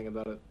do anything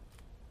about it.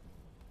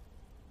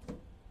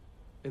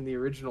 In the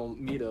original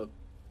meetup.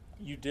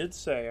 You did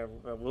say,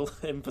 I will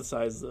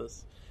emphasize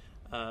this,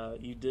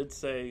 you did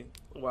say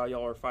while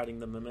y'all were fighting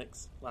the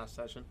mimics last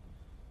session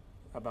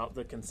about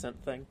the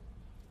consent thing.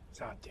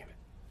 God damn it.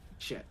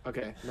 Shit.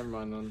 Okay, never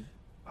mind then.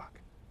 Fuck.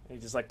 And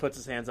he just like puts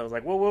his hands up. I was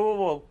like,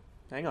 whoa.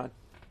 Hang on.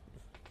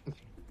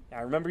 I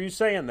remember you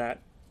saying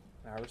that.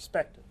 I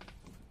respect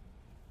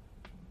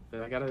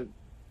it. I gotta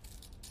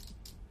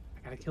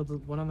kill the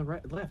one on the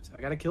left.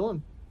 I gotta kill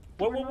him.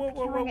 We're not killing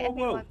Whoa.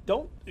 anyone.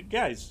 Don't,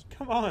 guys,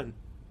 come on.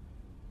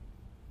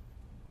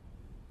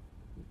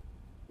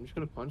 I'm just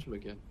gonna punch him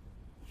again.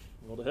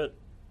 Roll to hit.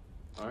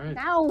 All right.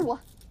 No!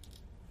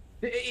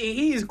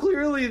 He is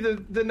clearly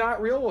the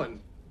not real one.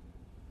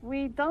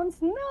 We don't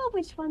know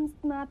which one's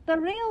not the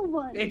real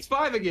one. It's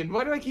 5 again.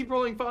 Why do I keep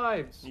rolling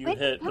 5s? You Wait,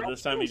 hit, but what?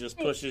 this time he just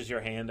pushes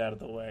your hand out of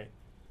the way.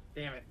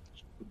 Damn it.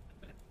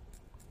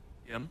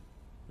 Him?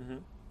 Mm-hmm.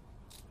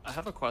 I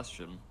have a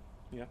question.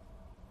 Yeah.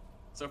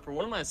 So for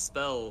one of my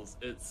spells,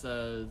 it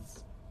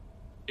says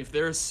if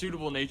there is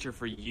suitable nature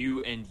for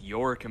you and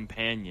your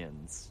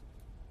companions.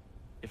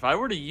 If I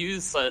were to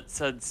use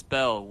said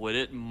spell, would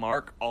it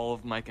mark all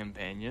of my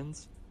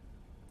companions?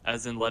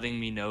 As in letting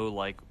me know,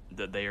 like,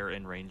 that they are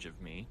in range of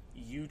me?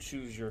 You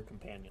choose your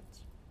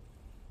companions.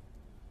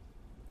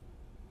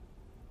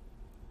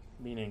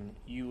 Meaning,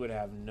 you would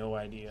have no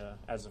idea,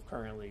 as of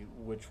currently,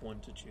 which one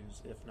to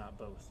choose, if not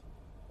both.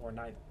 Or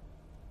neither.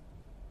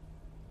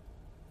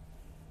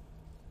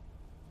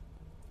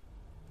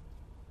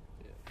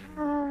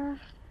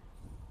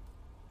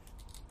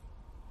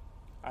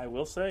 I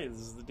will say, this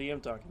is the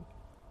DM talking.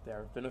 There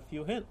have been a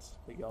few hints,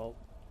 but y'all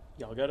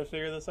got to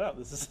figure this out.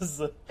 This is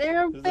a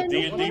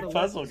D&D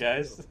puzzle,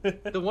 guys.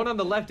 The one on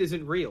the left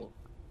isn't real.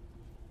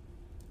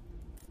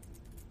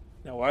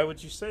 Now, why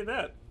would you say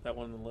that? That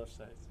one on the left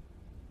side.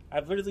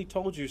 I've literally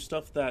told you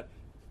stuff that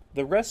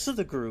the rest of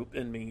the group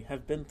and me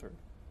have been through,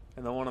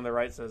 and the one on the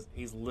right says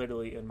he's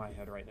literally in my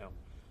head right now.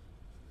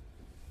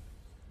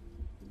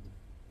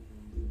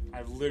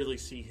 I literally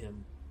see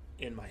him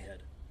in my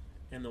head.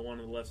 And the one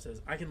on the left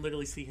says, I can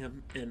literally see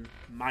him in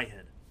my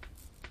head.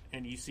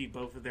 And you see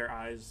both of their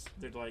eyes,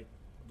 they're like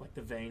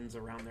the veins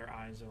around their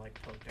eyes are like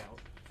poked out.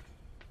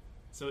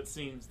 So it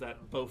seems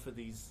that both of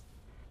these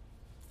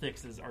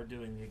Thixes are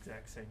doing the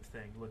exact same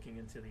thing, looking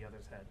into the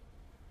other's head.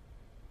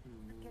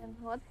 Again,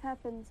 what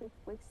happens if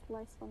we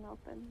slice one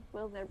open?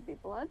 Will there be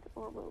blood,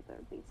 or will there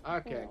be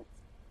something Okay. else?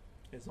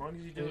 As long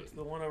as you do it to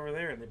the one over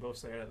there, and they both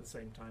say it at the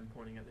same time,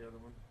 pointing at the other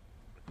one.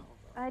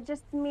 I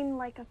just mean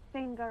like a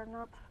finger,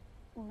 not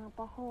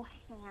the whole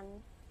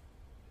hand.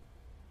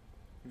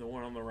 The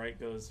one on the right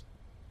goes,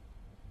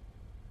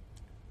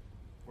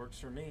 works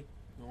for me.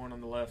 The one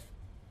on the left,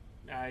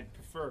 I'd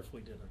prefer if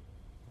we didn't.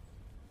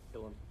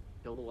 Kill him.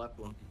 Kill the left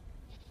one.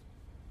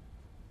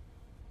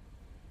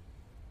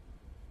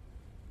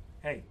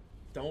 Hey,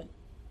 don't...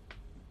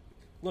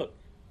 Look,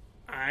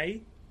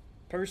 I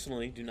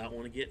personally do not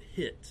want to get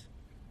hit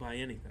by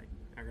anything,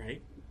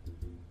 alright?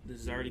 This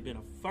has already been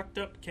a fucked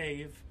up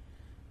cave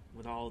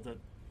with all the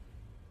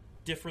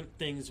different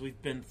things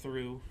we've been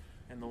through,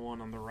 and the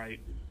one on the right.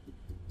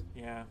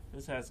 Yeah,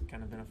 this has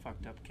kind of been a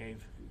fucked up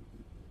cave.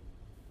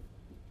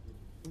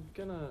 I'm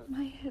gonna...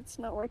 My head's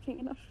not working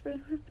enough for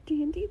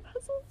D&D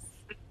puzzles.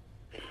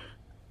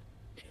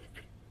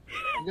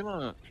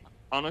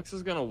 Onyx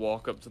is gonna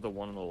walk up to the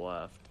one on the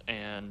left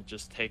and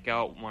just take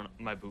out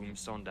my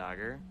boomstone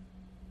dagger,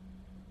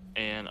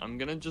 and I'm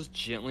gonna just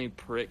gently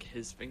prick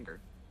his finger.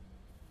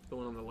 The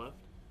one on the left?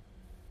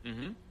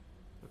 Mm-hmm.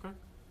 Okay.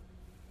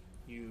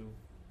 You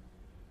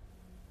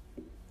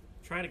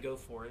try to go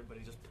for it, but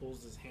he just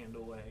pulls his hand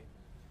away.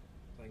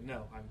 Like,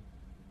 no.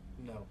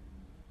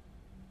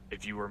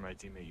 If you were my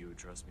teammate, you would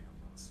trust me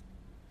on this.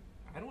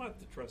 Uh, I don't have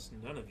to trust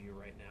none of you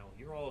right now.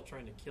 You're all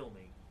trying to kill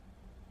me.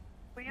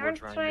 We We're aren't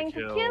trying to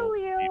kill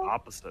you. The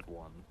opposite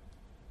one.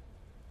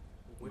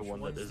 Which one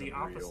that one's isn't the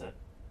real. opposite?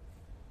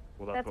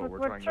 Well, That's what we're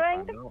we're trying trying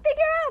to to find out.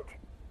 figure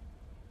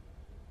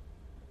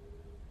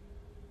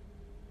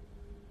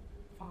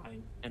out.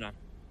 Fine. And I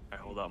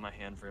hold out my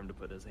hand for him to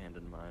put his hand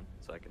in mine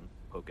so I can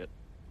poke it.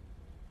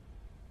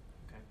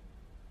 Okay.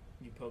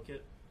 You poke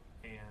it,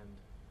 and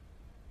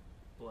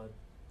blood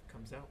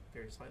comes out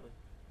very slightly.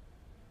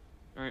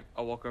 Alright,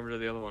 I'll walk over to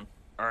the other one.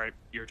 Alright,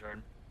 your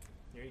turn.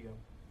 There you go.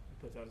 He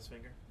puts out his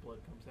finger. Blood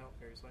comes out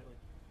very slightly.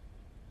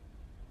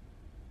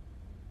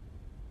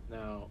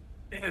 Now,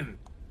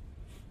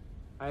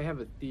 I have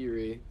a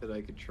theory that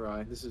I could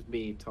try. This is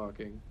me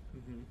talking.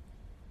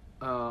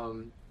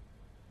 Mm-hmm.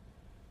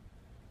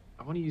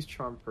 I want to use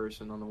Charm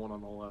Person on the one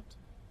on the left.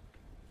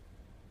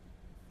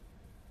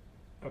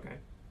 Okay.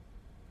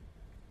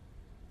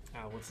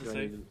 What's the Do I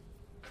save? need to-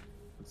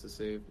 What's the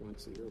save? Let me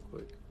see real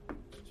quick.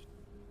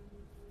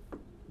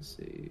 The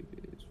save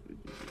is...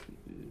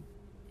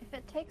 If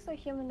it takes a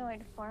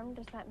humanoid form,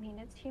 does that mean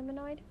it's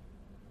humanoid?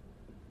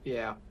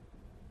 Yeah.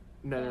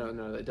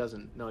 No, it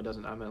doesn't. No, it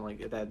doesn't. I meant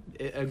like that.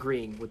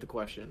 Agreeing with the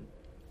question.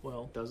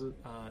 Well, Does it?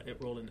 it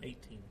rolled an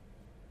 18.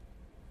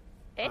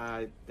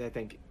 I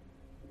think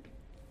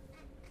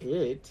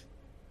it.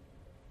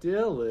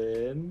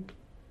 Dylan.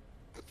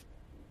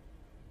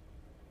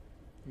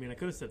 I mean, I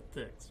could have said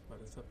Thix, but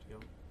it's up to you.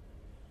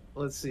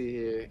 Let's see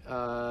here.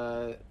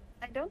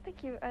 I don't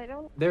think you. I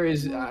don't. There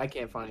is. I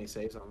can't find any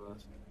saves on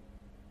this.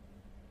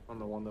 On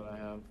the one that I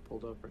have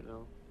pulled up right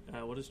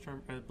now. What is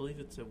charm? I believe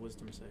it's a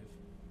wisdom save.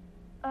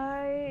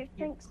 I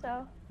think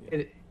so.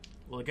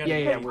 Well, it got Yeah,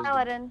 an yeah, 18. wisdom.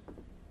 Paladin.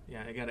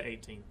 Yeah, I got an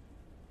 18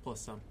 plus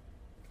some.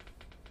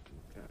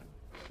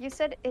 You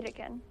said it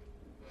again.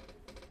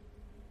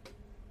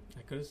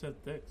 I could have said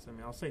Thix. I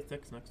mean, I'll say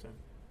Thix next time.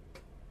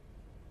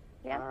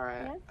 Yeah.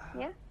 Alright.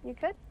 Yeah. You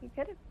could. You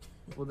could have.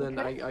 Well, then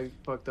Okay. I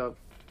fucked up,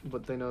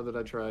 but they know that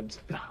I tried.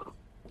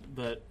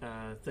 But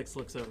Thix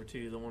looks over to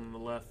you, the one on the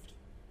left.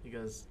 He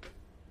goes,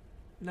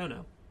 No,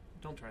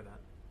 don't try that.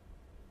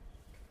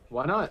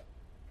 Why not?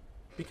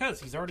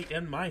 Because he's already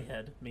in my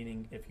head,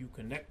 meaning if you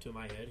connect to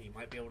my head, he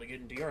might be able to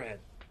get into your head.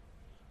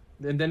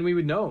 Then we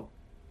would know.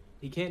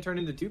 He can't turn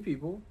into two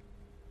people.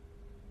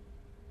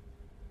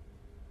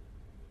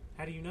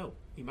 How do you know?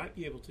 He might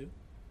be able to.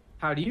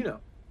 How do you know?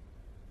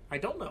 I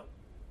don't know.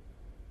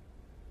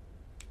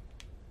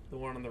 The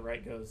one on the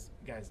right goes,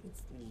 guys,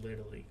 it's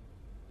literally,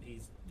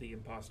 he's the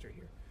imposter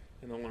here.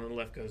 And the one on the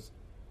left goes,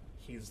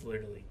 he's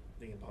literally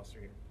the imposter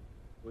here.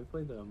 Can we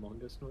play the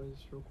Among Us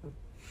noise real quick?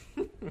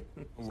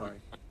 Sorry.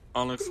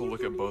 Onyx will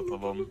look at both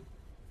of them.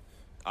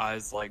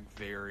 Eyes like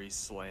very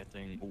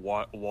slanting,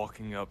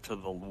 walking up to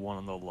the one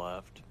on the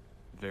left,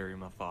 very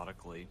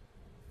methodically.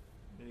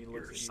 And he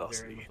You're looks at you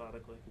very sussy.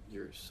 methodically.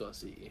 You're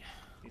sussy.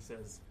 He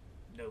says,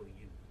 no,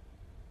 you.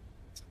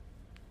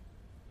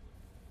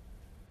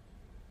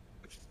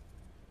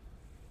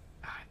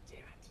 God damn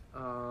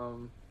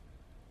it.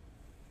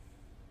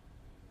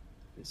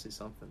 This is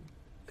something.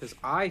 Because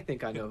I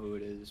think I know who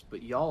it is,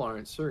 but y'all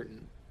aren't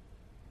certain.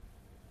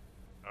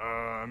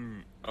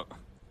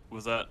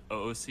 Was that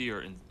OOC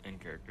or in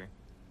character?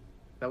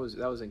 That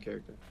was in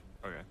character.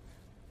 Okay.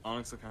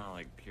 Onyx will kind of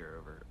like peer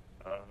over.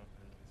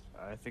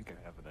 I think I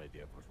have an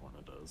idea of which one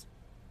it is.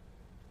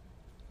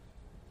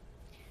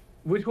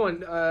 Which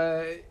one?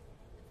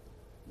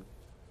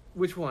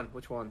 Which one?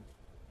 Which one?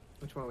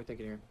 Which one are we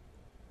thinking here?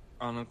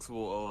 Onyx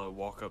will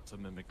walk up to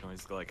Mimic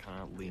Noise, like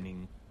kind of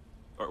leaning.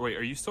 Or wait,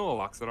 are you still a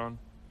Loxodon?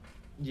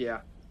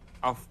 Yeah.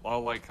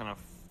 I'll like kind of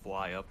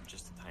fly up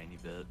just a tiny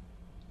bit.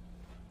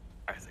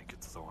 I think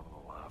it's the one on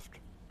the left.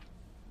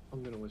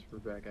 I'm gonna whisper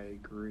back. I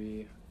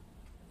agree.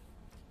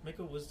 Make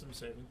a wisdom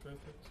saving throw,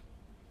 Fix.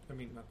 I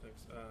mean, not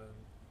Fix,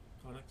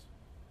 Onyx.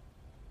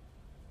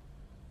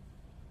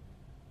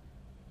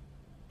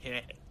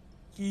 Yeah.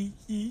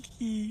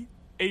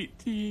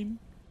 18.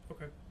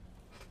 Okay.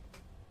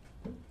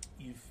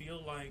 You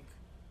feel like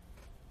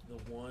the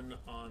one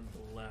on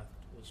the left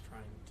was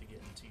trying to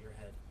get into your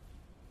head.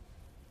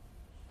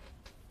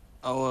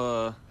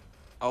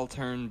 I'll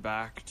turn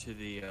back to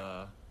the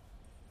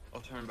I'll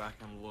turn back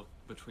and look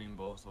between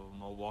both of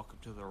them. I'll walk up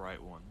to the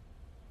right one.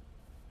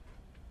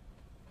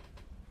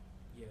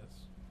 Yes.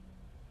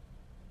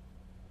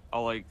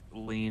 I'll like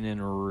lean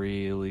in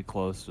really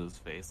close to his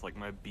face, like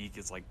my beak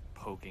is like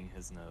poking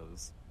his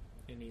nose.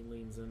 And he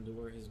leans into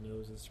where his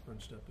nose is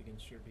scrunched up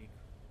against your beak.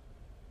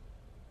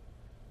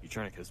 You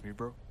trying to kiss me,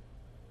 bro?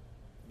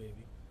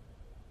 Maybe.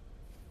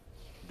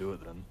 Do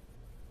it then.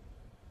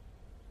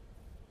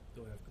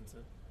 Do I have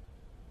consent?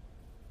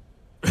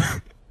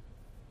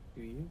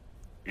 Do you?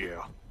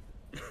 Yeah.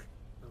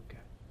 Okay.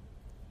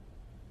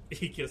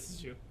 He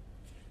kisses you.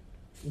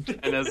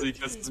 And as he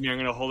kisses me, I'm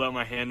gonna hold out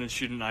my hand and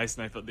shoot an ice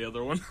knife at the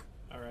other one.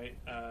 Alright,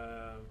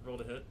 roll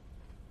to hit.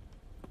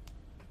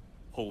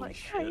 Holy What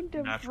shit! kind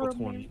of Natural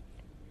 20. romantic-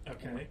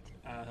 Okay.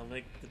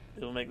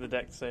 He'll make the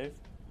dex save.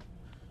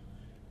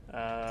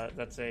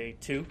 That's a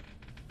 2.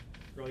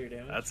 Roll your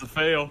damage. That's a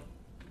fail.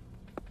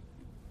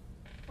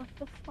 What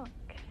the fuck?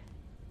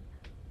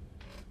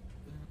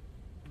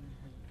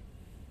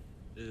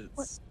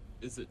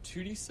 Is it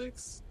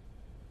 2d6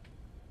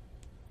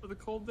 for the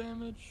cold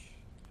damage?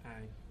 I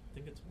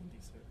think it's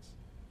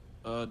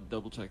 1d6.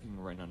 Double checking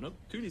right now. Nope,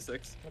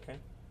 2d6. Okay.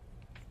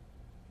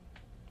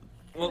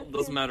 Well,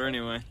 doesn't matter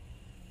anyway.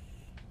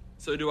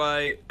 So do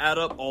I add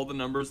up all the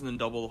numbers and then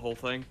double the whole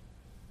thing?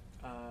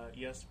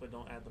 Yes, but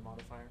don't add the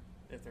modifier,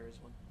 if there is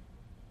one.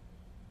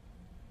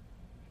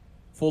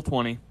 Full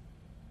 20.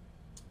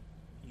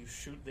 You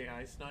shoot the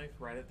ice knife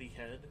right at the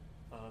head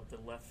of the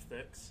left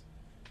Fix,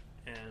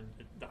 and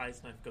the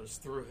ice knife goes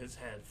through his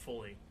head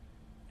fully,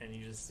 and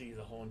you just see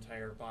the whole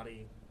entire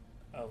body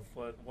of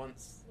what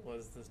once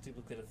was this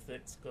duplicate of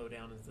Fix go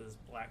down into this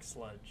black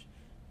sludge,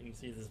 and you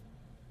see this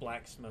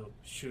black smoke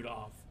shoot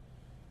off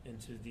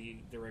into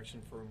the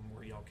direction from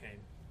where y'all came.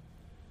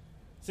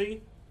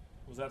 See?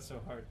 Was that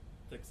so hard?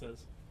 Fix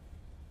says.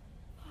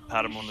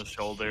 Pat him on the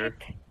shoulder.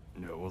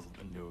 No, it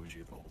wasn't. No, it was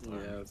you the whole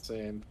time. Yeah,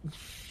 same.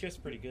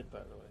 Kissed pretty good, by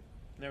the way.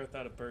 Never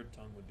thought a bird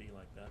tongue would be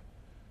like that.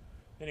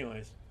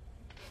 Anyways,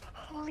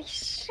 Holy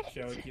shit!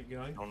 shall we keep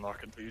going? I'll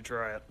knock until you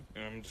try it.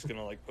 And I'm just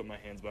gonna like put my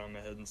hands behind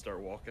my head and start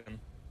walking.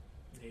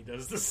 He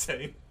does the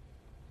same.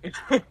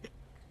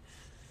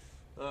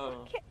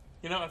 Oh.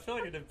 You know, I feel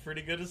like I did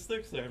pretty good as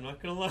Fix there, I'm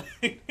not gonna lie.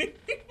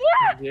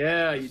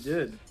 Yeah, you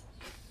did.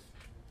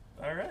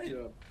 Alright.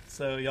 Yeah.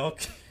 So y'all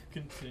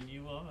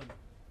continue on.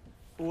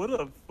 What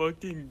a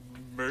fucking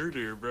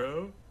murder,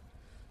 bro.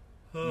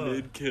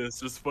 Mid kiss,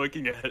 just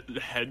fucking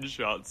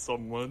headshot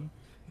someone.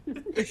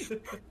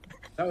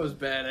 That was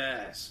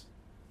badass.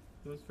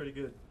 It was pretty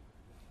good.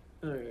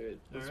 Alright,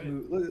 let's Alright.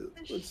 move.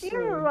 The Let's,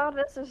 sheer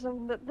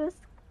eroticism that this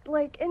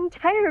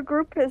entire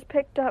group has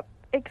picked up,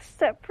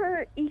 except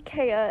for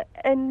Ikea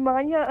and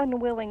Maya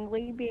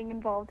unwillingly being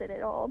involved in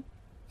it all,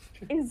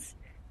 is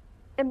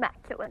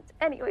immaculate.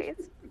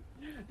 Anyways,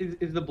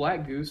 is the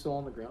black goo still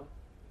on the ground?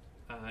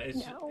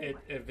 No. It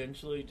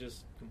eventually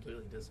just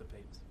completely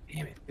dissipates.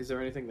 Damn it. Is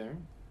there anything there?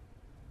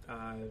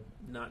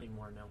 Not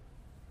anymore, no.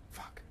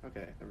 Fuck.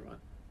 Okay, never mind.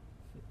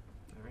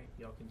 Alright,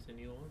 y'all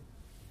continue on.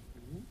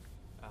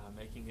 Mm-hmm.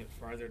 Making it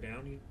farther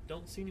down, you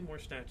don't see any more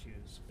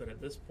statues, but at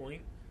this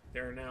point,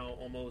 there are now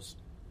almost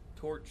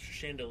torch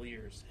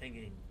chandeliers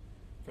hanging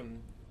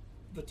from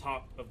the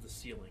top of the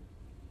ceiling.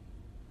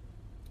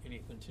 And you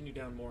continue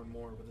down more and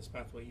more with this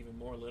pathway even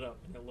more lit up,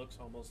 and it looks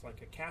almost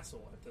like a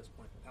castle at this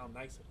point with how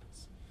nice it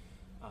is.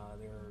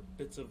 There are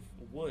bits of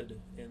wood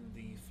in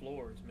the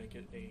floor to make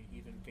it a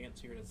even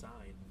fancier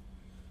design,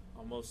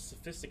 almost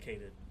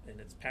sophisticated in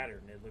its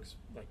pattern. It looks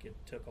like it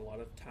took a lot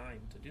of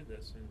time to do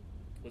this and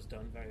was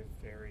done by a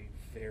very,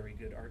 very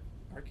good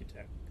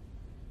architect.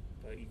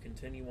 But you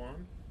continue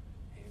on,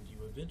 and you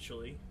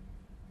eventually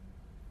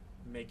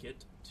make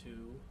it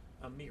to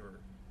a mirror.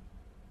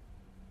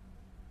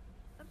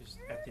 Just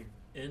at the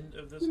end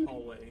of this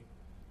hallway,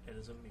 it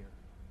is a mirror.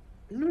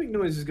 Mimic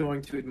Noise is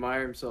going to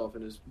admire himself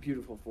in his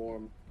beautiful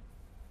form.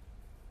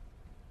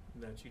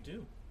 That you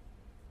do.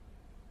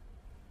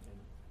 And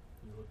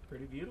you look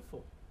pretty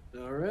beautiful.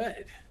 All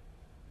right.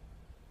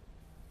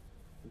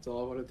 That's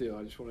all I want to do.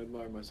 I just want to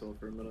admire myself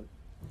for a minute.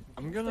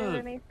 I'm Is there gonna.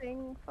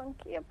 anything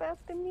funky about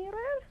the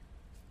mirror?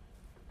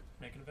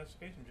 Make an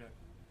investigation check.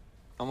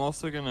 I'm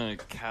also gonna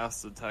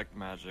cast detect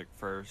magic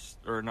first,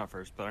 or not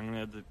first, but I'm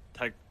gonna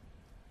detect.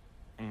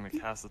 I'm gonna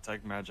cast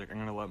detect magic. I'm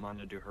gonna let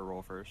Manya do her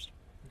roll first.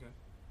 Okay.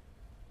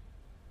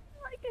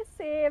 Like a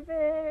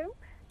 7.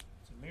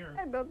 It's a mirror.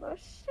 I don't know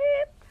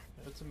shit.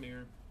 It's a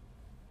mirror.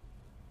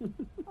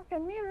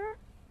 Fucking mirror.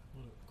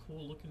 What a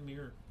cool looking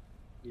mirror.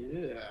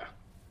 Yeah.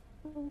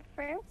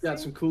 Fancy. Got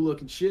some cool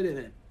looking shit in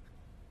it.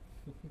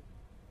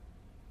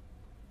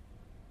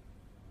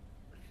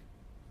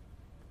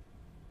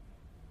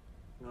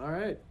 All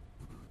right.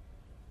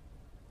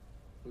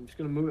 I'm just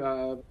gonna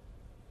move.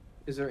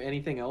 Is there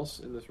anything else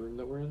in this room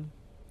that we're in?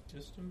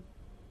 Just a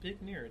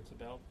big mirror. It's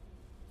about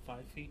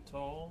 5 feet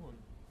tall and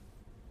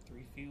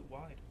 3 feet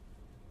wide.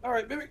 All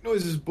right. Mimic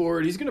Noise is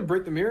bored. He's gonna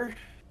break the mirror.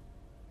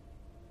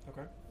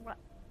 Okay.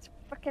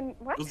 Fucking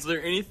what? Was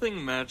there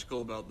anything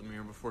magical about the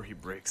mirror before he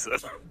breaks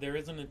it? There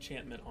is an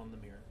enchantment on the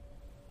mirror.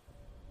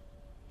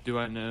 Do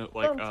I know? Don't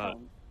Like, tell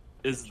me.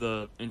 is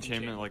the enchantment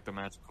Enchantment. like the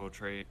magical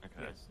trait?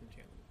 Okay. Yes,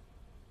 enchantment.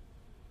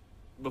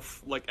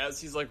 Like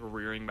as he's like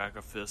rearing back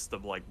a fist to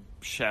like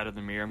shatter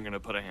the mirror, I'm gonna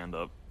put a hand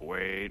up.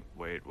 Wait.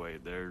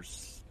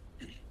 There's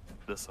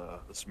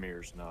this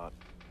mirror's not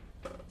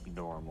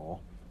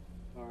normal.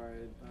 All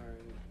right.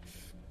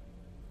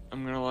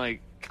 I'm gonna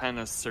like kind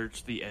of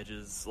search the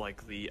edges, like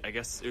I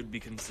guess it would be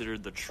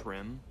considered the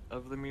trim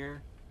of the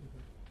mirror.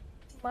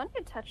 Want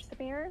to touch the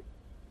mirror?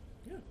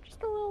 Yeah.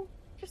 Just a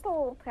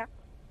little tap.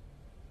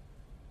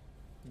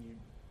 You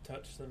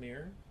touch the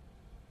mirror,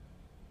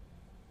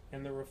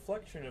 and the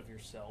reflection of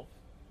yourself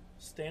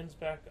stands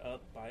back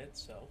up by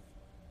itself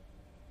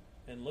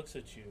and looks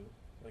at you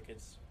like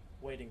it's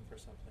waiting for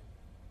something.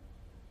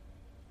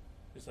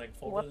 Just like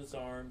folded What? its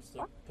arms,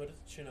 like, put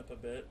its chin up a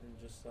bit, and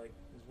just like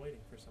is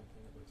waiting for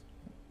something at least.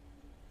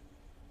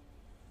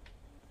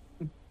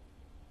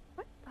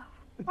 What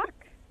the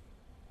fuck?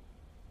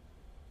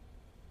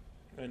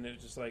 And it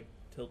just like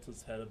tilts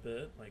its head a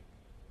bit, like,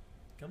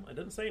 come on. It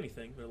doesn't say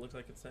anything, but it looks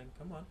like it's saying,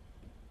 come on.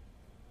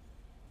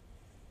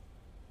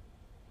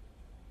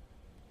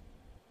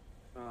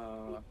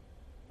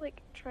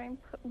 Like, try and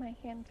put my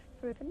hand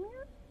through the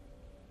mirror?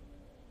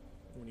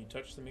 When you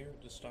touch the mirror,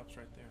 it just stops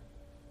right there.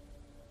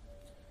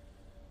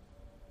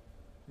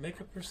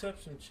 Make a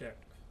perception check,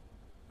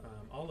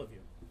 all of you.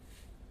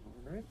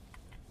 All right.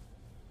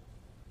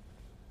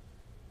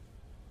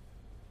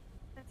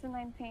 That's a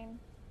 19.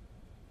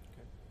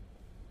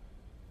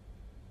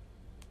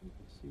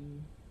 Let's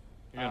see.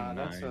 I got a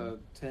That's 9. a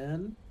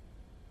 10.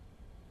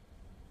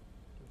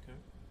 Okay.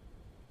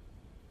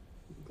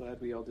 I'm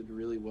glad we all did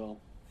really well.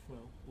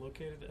 Well,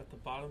 located at the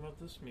bottom of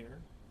this mirror,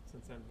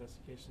 since that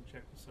investigation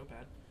check was so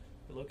bad,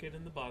 but located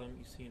in the bottom,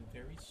 you see in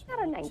very Not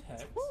a small 19.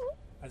 text.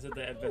 I said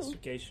the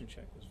investigation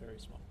check was very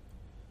small,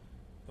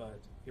 but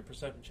your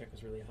perception check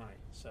is really high.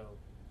 So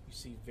you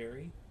see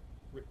very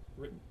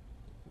written,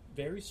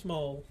 very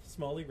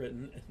smallly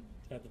written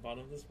at the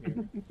bottom of this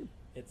mirror.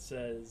 It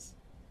says,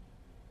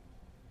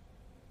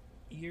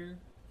 "Ear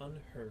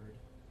unheard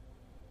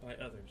by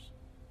others."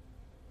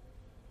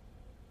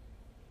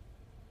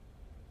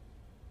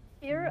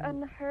 You're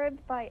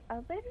unheard by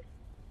others?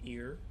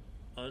 Ear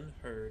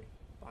unheard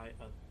by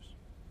others.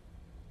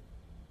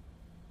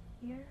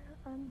 You're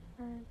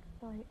unheard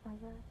by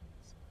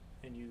others.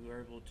 And you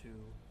are able to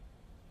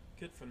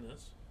get from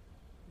this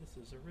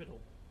is a riddle.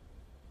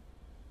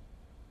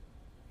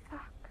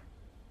 Fuck.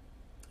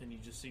 And you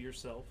just see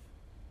yourself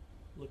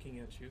looking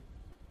at you,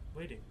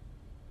 waiting.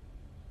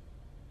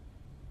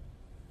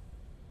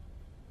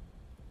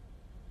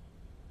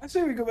 I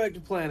say we go back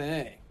to plan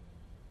A.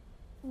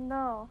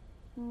 No.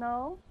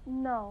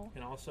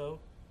 And also,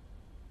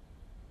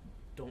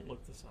 don't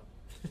look this up.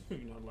 You're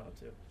not allowed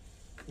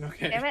to.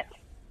 Okay. Damn it.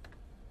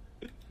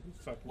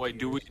 Fucking Wait,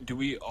 cheaters. do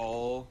we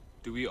all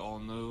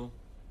know?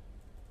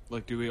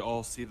 Like, do we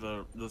all see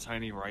the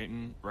tiny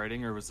writing,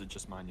 or was it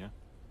just Manya?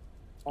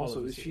 All Also,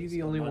 of us is see she this.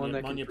 the only one Manya-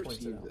 that can Manya points it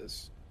perceive out.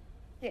 this?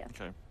 Yes.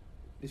 Okay.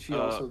 Is she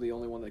also the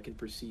only one that can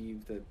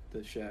perceive that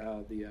the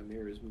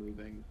mirror is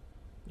moving?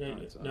 Yeah, on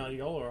its no, own?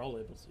 y'all are all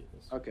able to see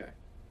this. Okay.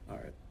 All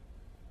right.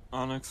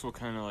 Onyx will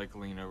kind of like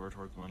lean over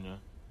towards Manya.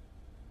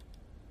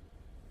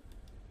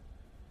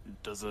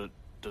 Does it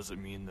does it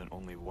mean that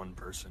only one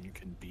person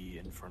can be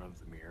in front of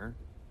the mirror?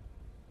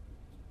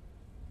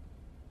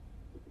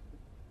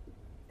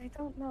 I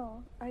don't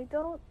know. I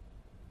don't.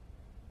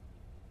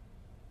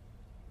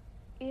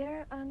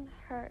 Ear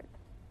unheard.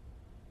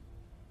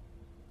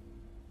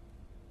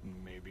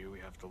 Maybe we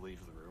have to leave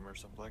the room or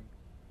something?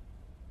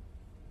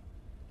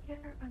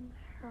 Ear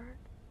unheard.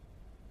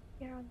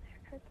 Ear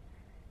unheard.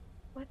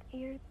 What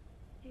ear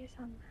is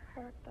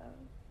unheard of?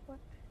 What?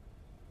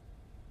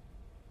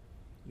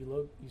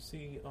 You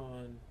see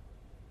on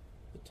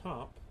the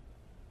top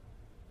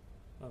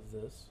of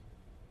this,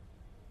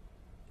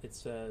 it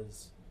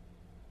says,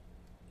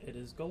 "It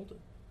is golden."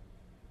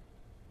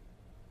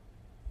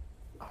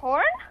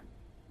 Corn?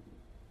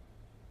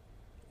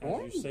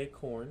 As you say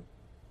corn,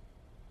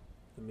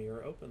 the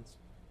mirror opens.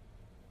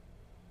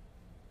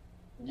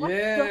 What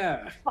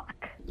Yeah! the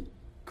fuck?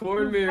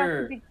 Corn You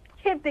mirror! have to be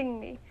kidding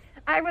me.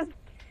 I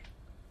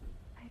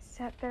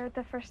sat there,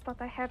 the first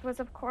thought I had was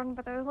of corn,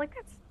 but I was like,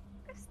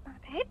 that's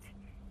not it.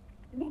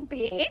 Couldn't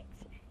be it.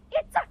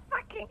 It's a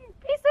fucking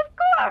piece of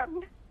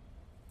corn!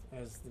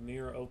 As the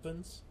mirror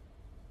opens,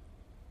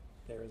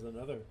 there is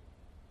another.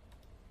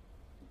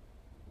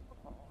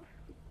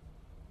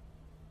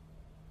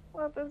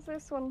 What does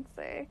this one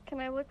say? Can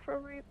I look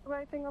for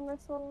writing on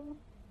this one?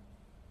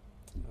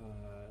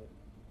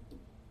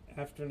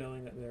 After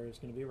knowing that there is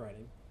going to be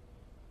writing,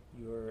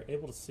 you are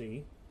able to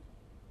see.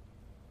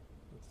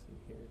 Let's see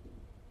here.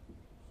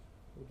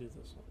 We'll do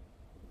this one.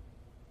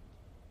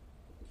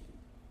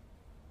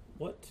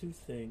 What two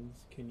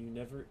things can you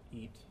never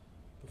eat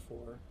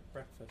before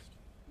breakfast?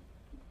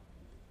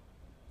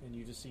 And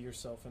you just see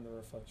yourself in the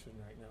reflection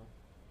right now.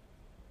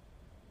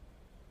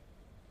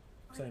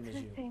 Same as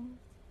you. Things?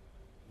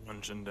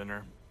 Lunch and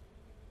dinner.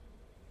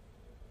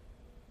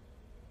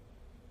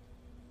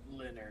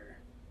 Linner.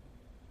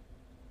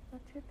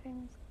 What two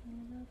things can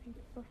you not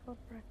eat before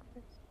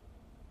breakfast?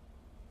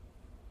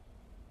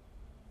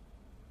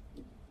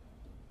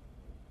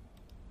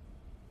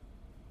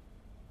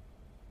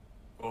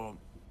 Well,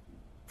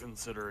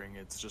 considering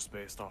it's just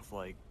based off,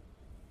 like,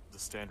 the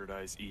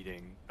standardized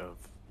eating of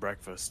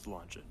breakfast,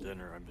 lunch, and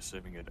dinner, I'm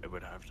assuming it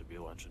would have to be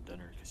lunch and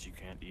dinner, because you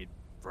can't eat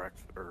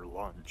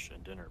lunch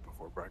and dinner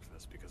before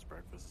breakfast, because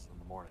breakfast is in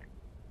the morning.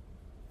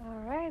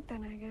 Alright,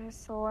 then I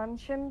guess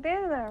lunch and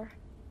dinner.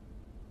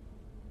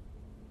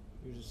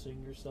 You're just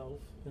seeing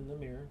yourself in the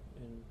mirror,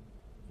 and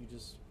you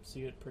just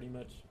see it pretty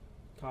much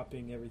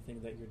copying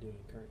everything that you're doing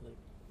currently.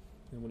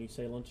 And when you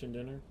say lunch and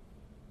dinner,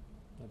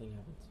 nothing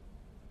happens.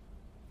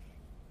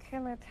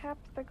 Can I tap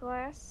the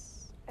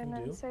glass and You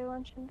then do. say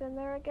lunch and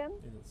dinner again?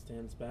 And it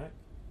stands back.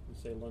 You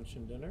say lunch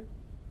and dinner.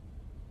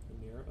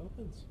 The mirror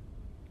opens.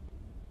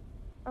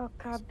 Oh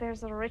god,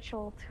 there's a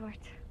ritual to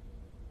it.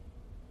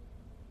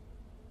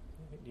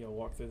 Alright, do you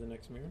walk through the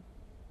next mirror?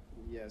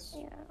 Yes.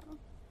 Yeah.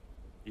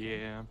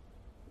 Yeah.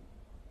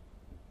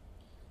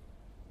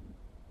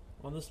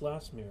 On this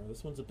last mirror,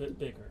 this one's a bit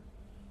bigger.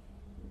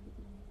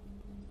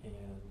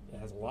 And it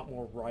has a lot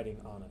more writing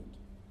on it.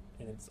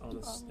 And it's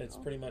on it's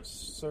pretty much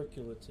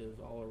circulative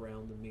all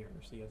around the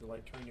mirror, so you have to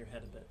like turn your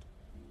head a bit.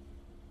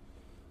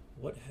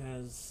 What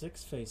has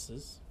 6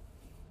 faces,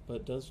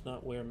 but does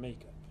not wear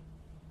makeup?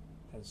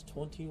 Has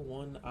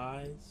 21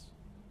 eyes,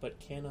 but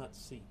cannot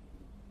see.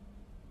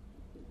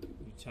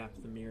 You tap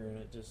the mirror and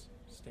it just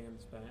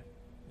stands back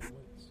and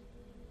waits.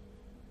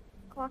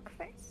 Clock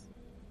face?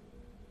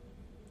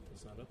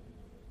 Does not open.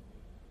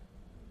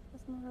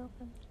 It's not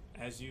open.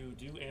 As you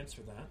do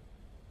answer that,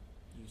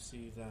 you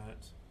see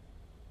that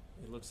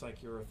it looks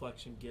like your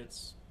reflection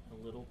gets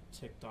a little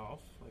ticked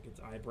off, like its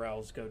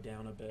eyebrows go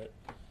down a bit,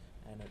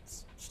 and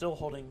it's still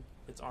holding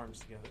its arms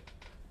together.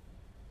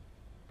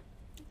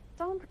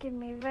 Don't give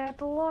me that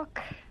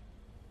look.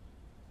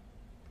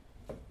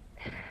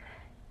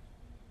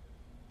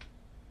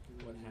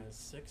 What has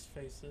 6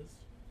 faces,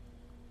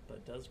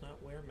 but does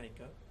not wear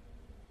makeup,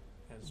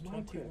 has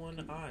Minecraft.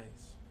 21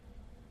 eyes,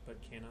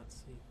 but cannot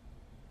see.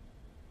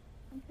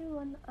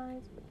 21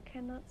 eyes but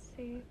cannot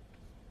see.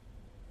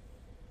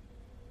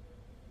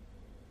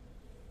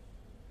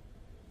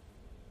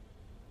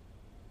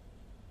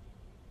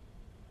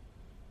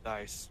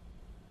 Dice.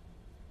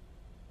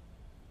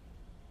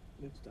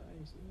 It's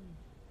dice.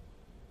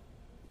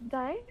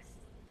 Dice?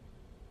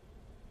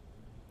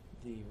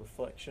 The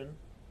reflection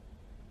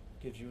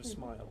gives you a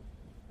smile,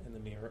 and the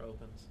mirror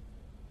opens.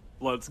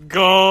 Let's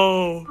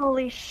go!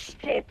 Holy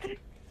shit.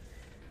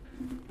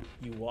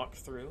 You walk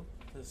through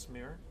this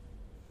mirror,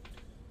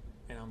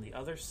 and on the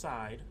other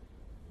side,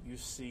 you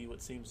see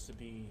what seems to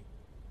be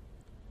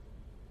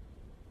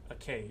a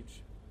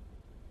cage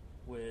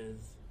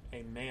with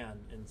a man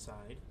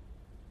inside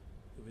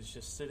who is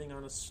just sitting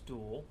on a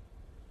stool,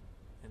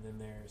 and then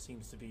there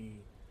seems to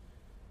be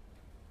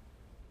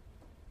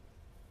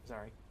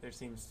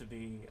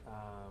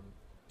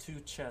two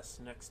chests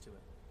next to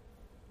it,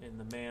 and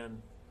the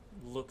man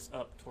looks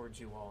up towards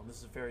you all, and this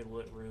is a very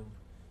lit room,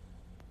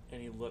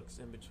 and he looks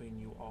in between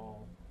you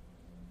all,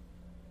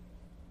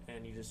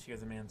 and you just hear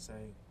the man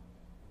say,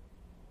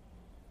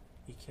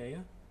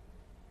 "Ikea?"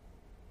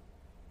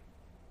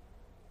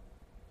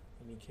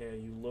 And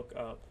Ikea, you look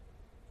up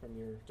from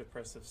your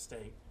depressive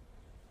state,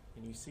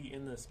 and you see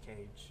in this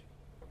cage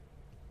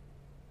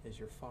is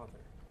your father.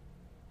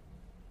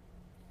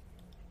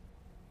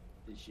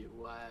 This shit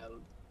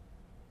wild.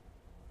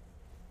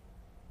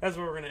 That's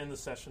where we're going to end the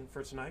session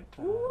for tonight.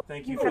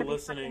 Thank you You for gotta be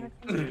listening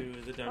fucking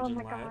to the Dungeon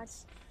my God.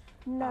 Lads.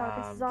 No,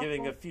 this is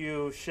Giving a awful.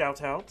 few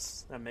shout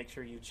outs. Make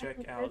sure you check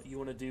think out this- You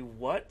Want to Do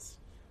What?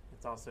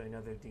 It's also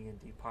another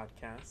D&D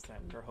podcast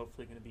that we're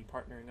hopefully going to be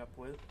partnering up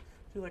with.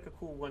 Do like a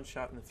cool one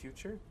shot in the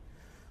future.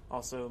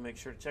 Also, make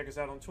sure to check us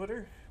out on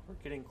Twitter. We're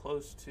getting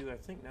close to, I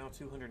think, now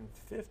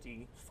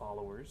 250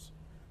 followers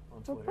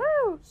on Twitter.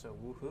 Woohoo! So,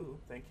 woohoo.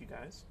 Thank you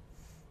guys.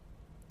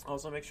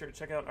 Also, make sure to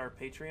check out our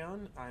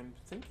Patreon. I'm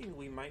thinking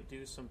we might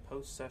do some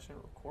post-session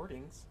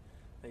recordings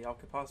that y'all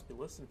could possibly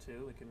listen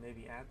to. We can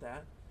maybe add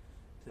that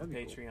to the That'd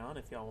be cool. Patreon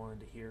if y'all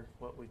wanted to hear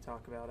what we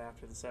talk about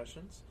after the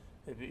sessions.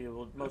 It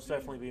will most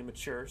definitely be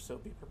mature, so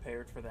be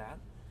prepared for that.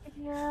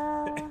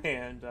 Yeah.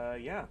 And,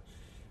 yeah.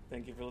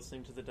 Thank you for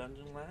listening to the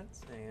Dungeon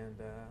Lads, and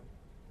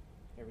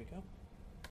here we go.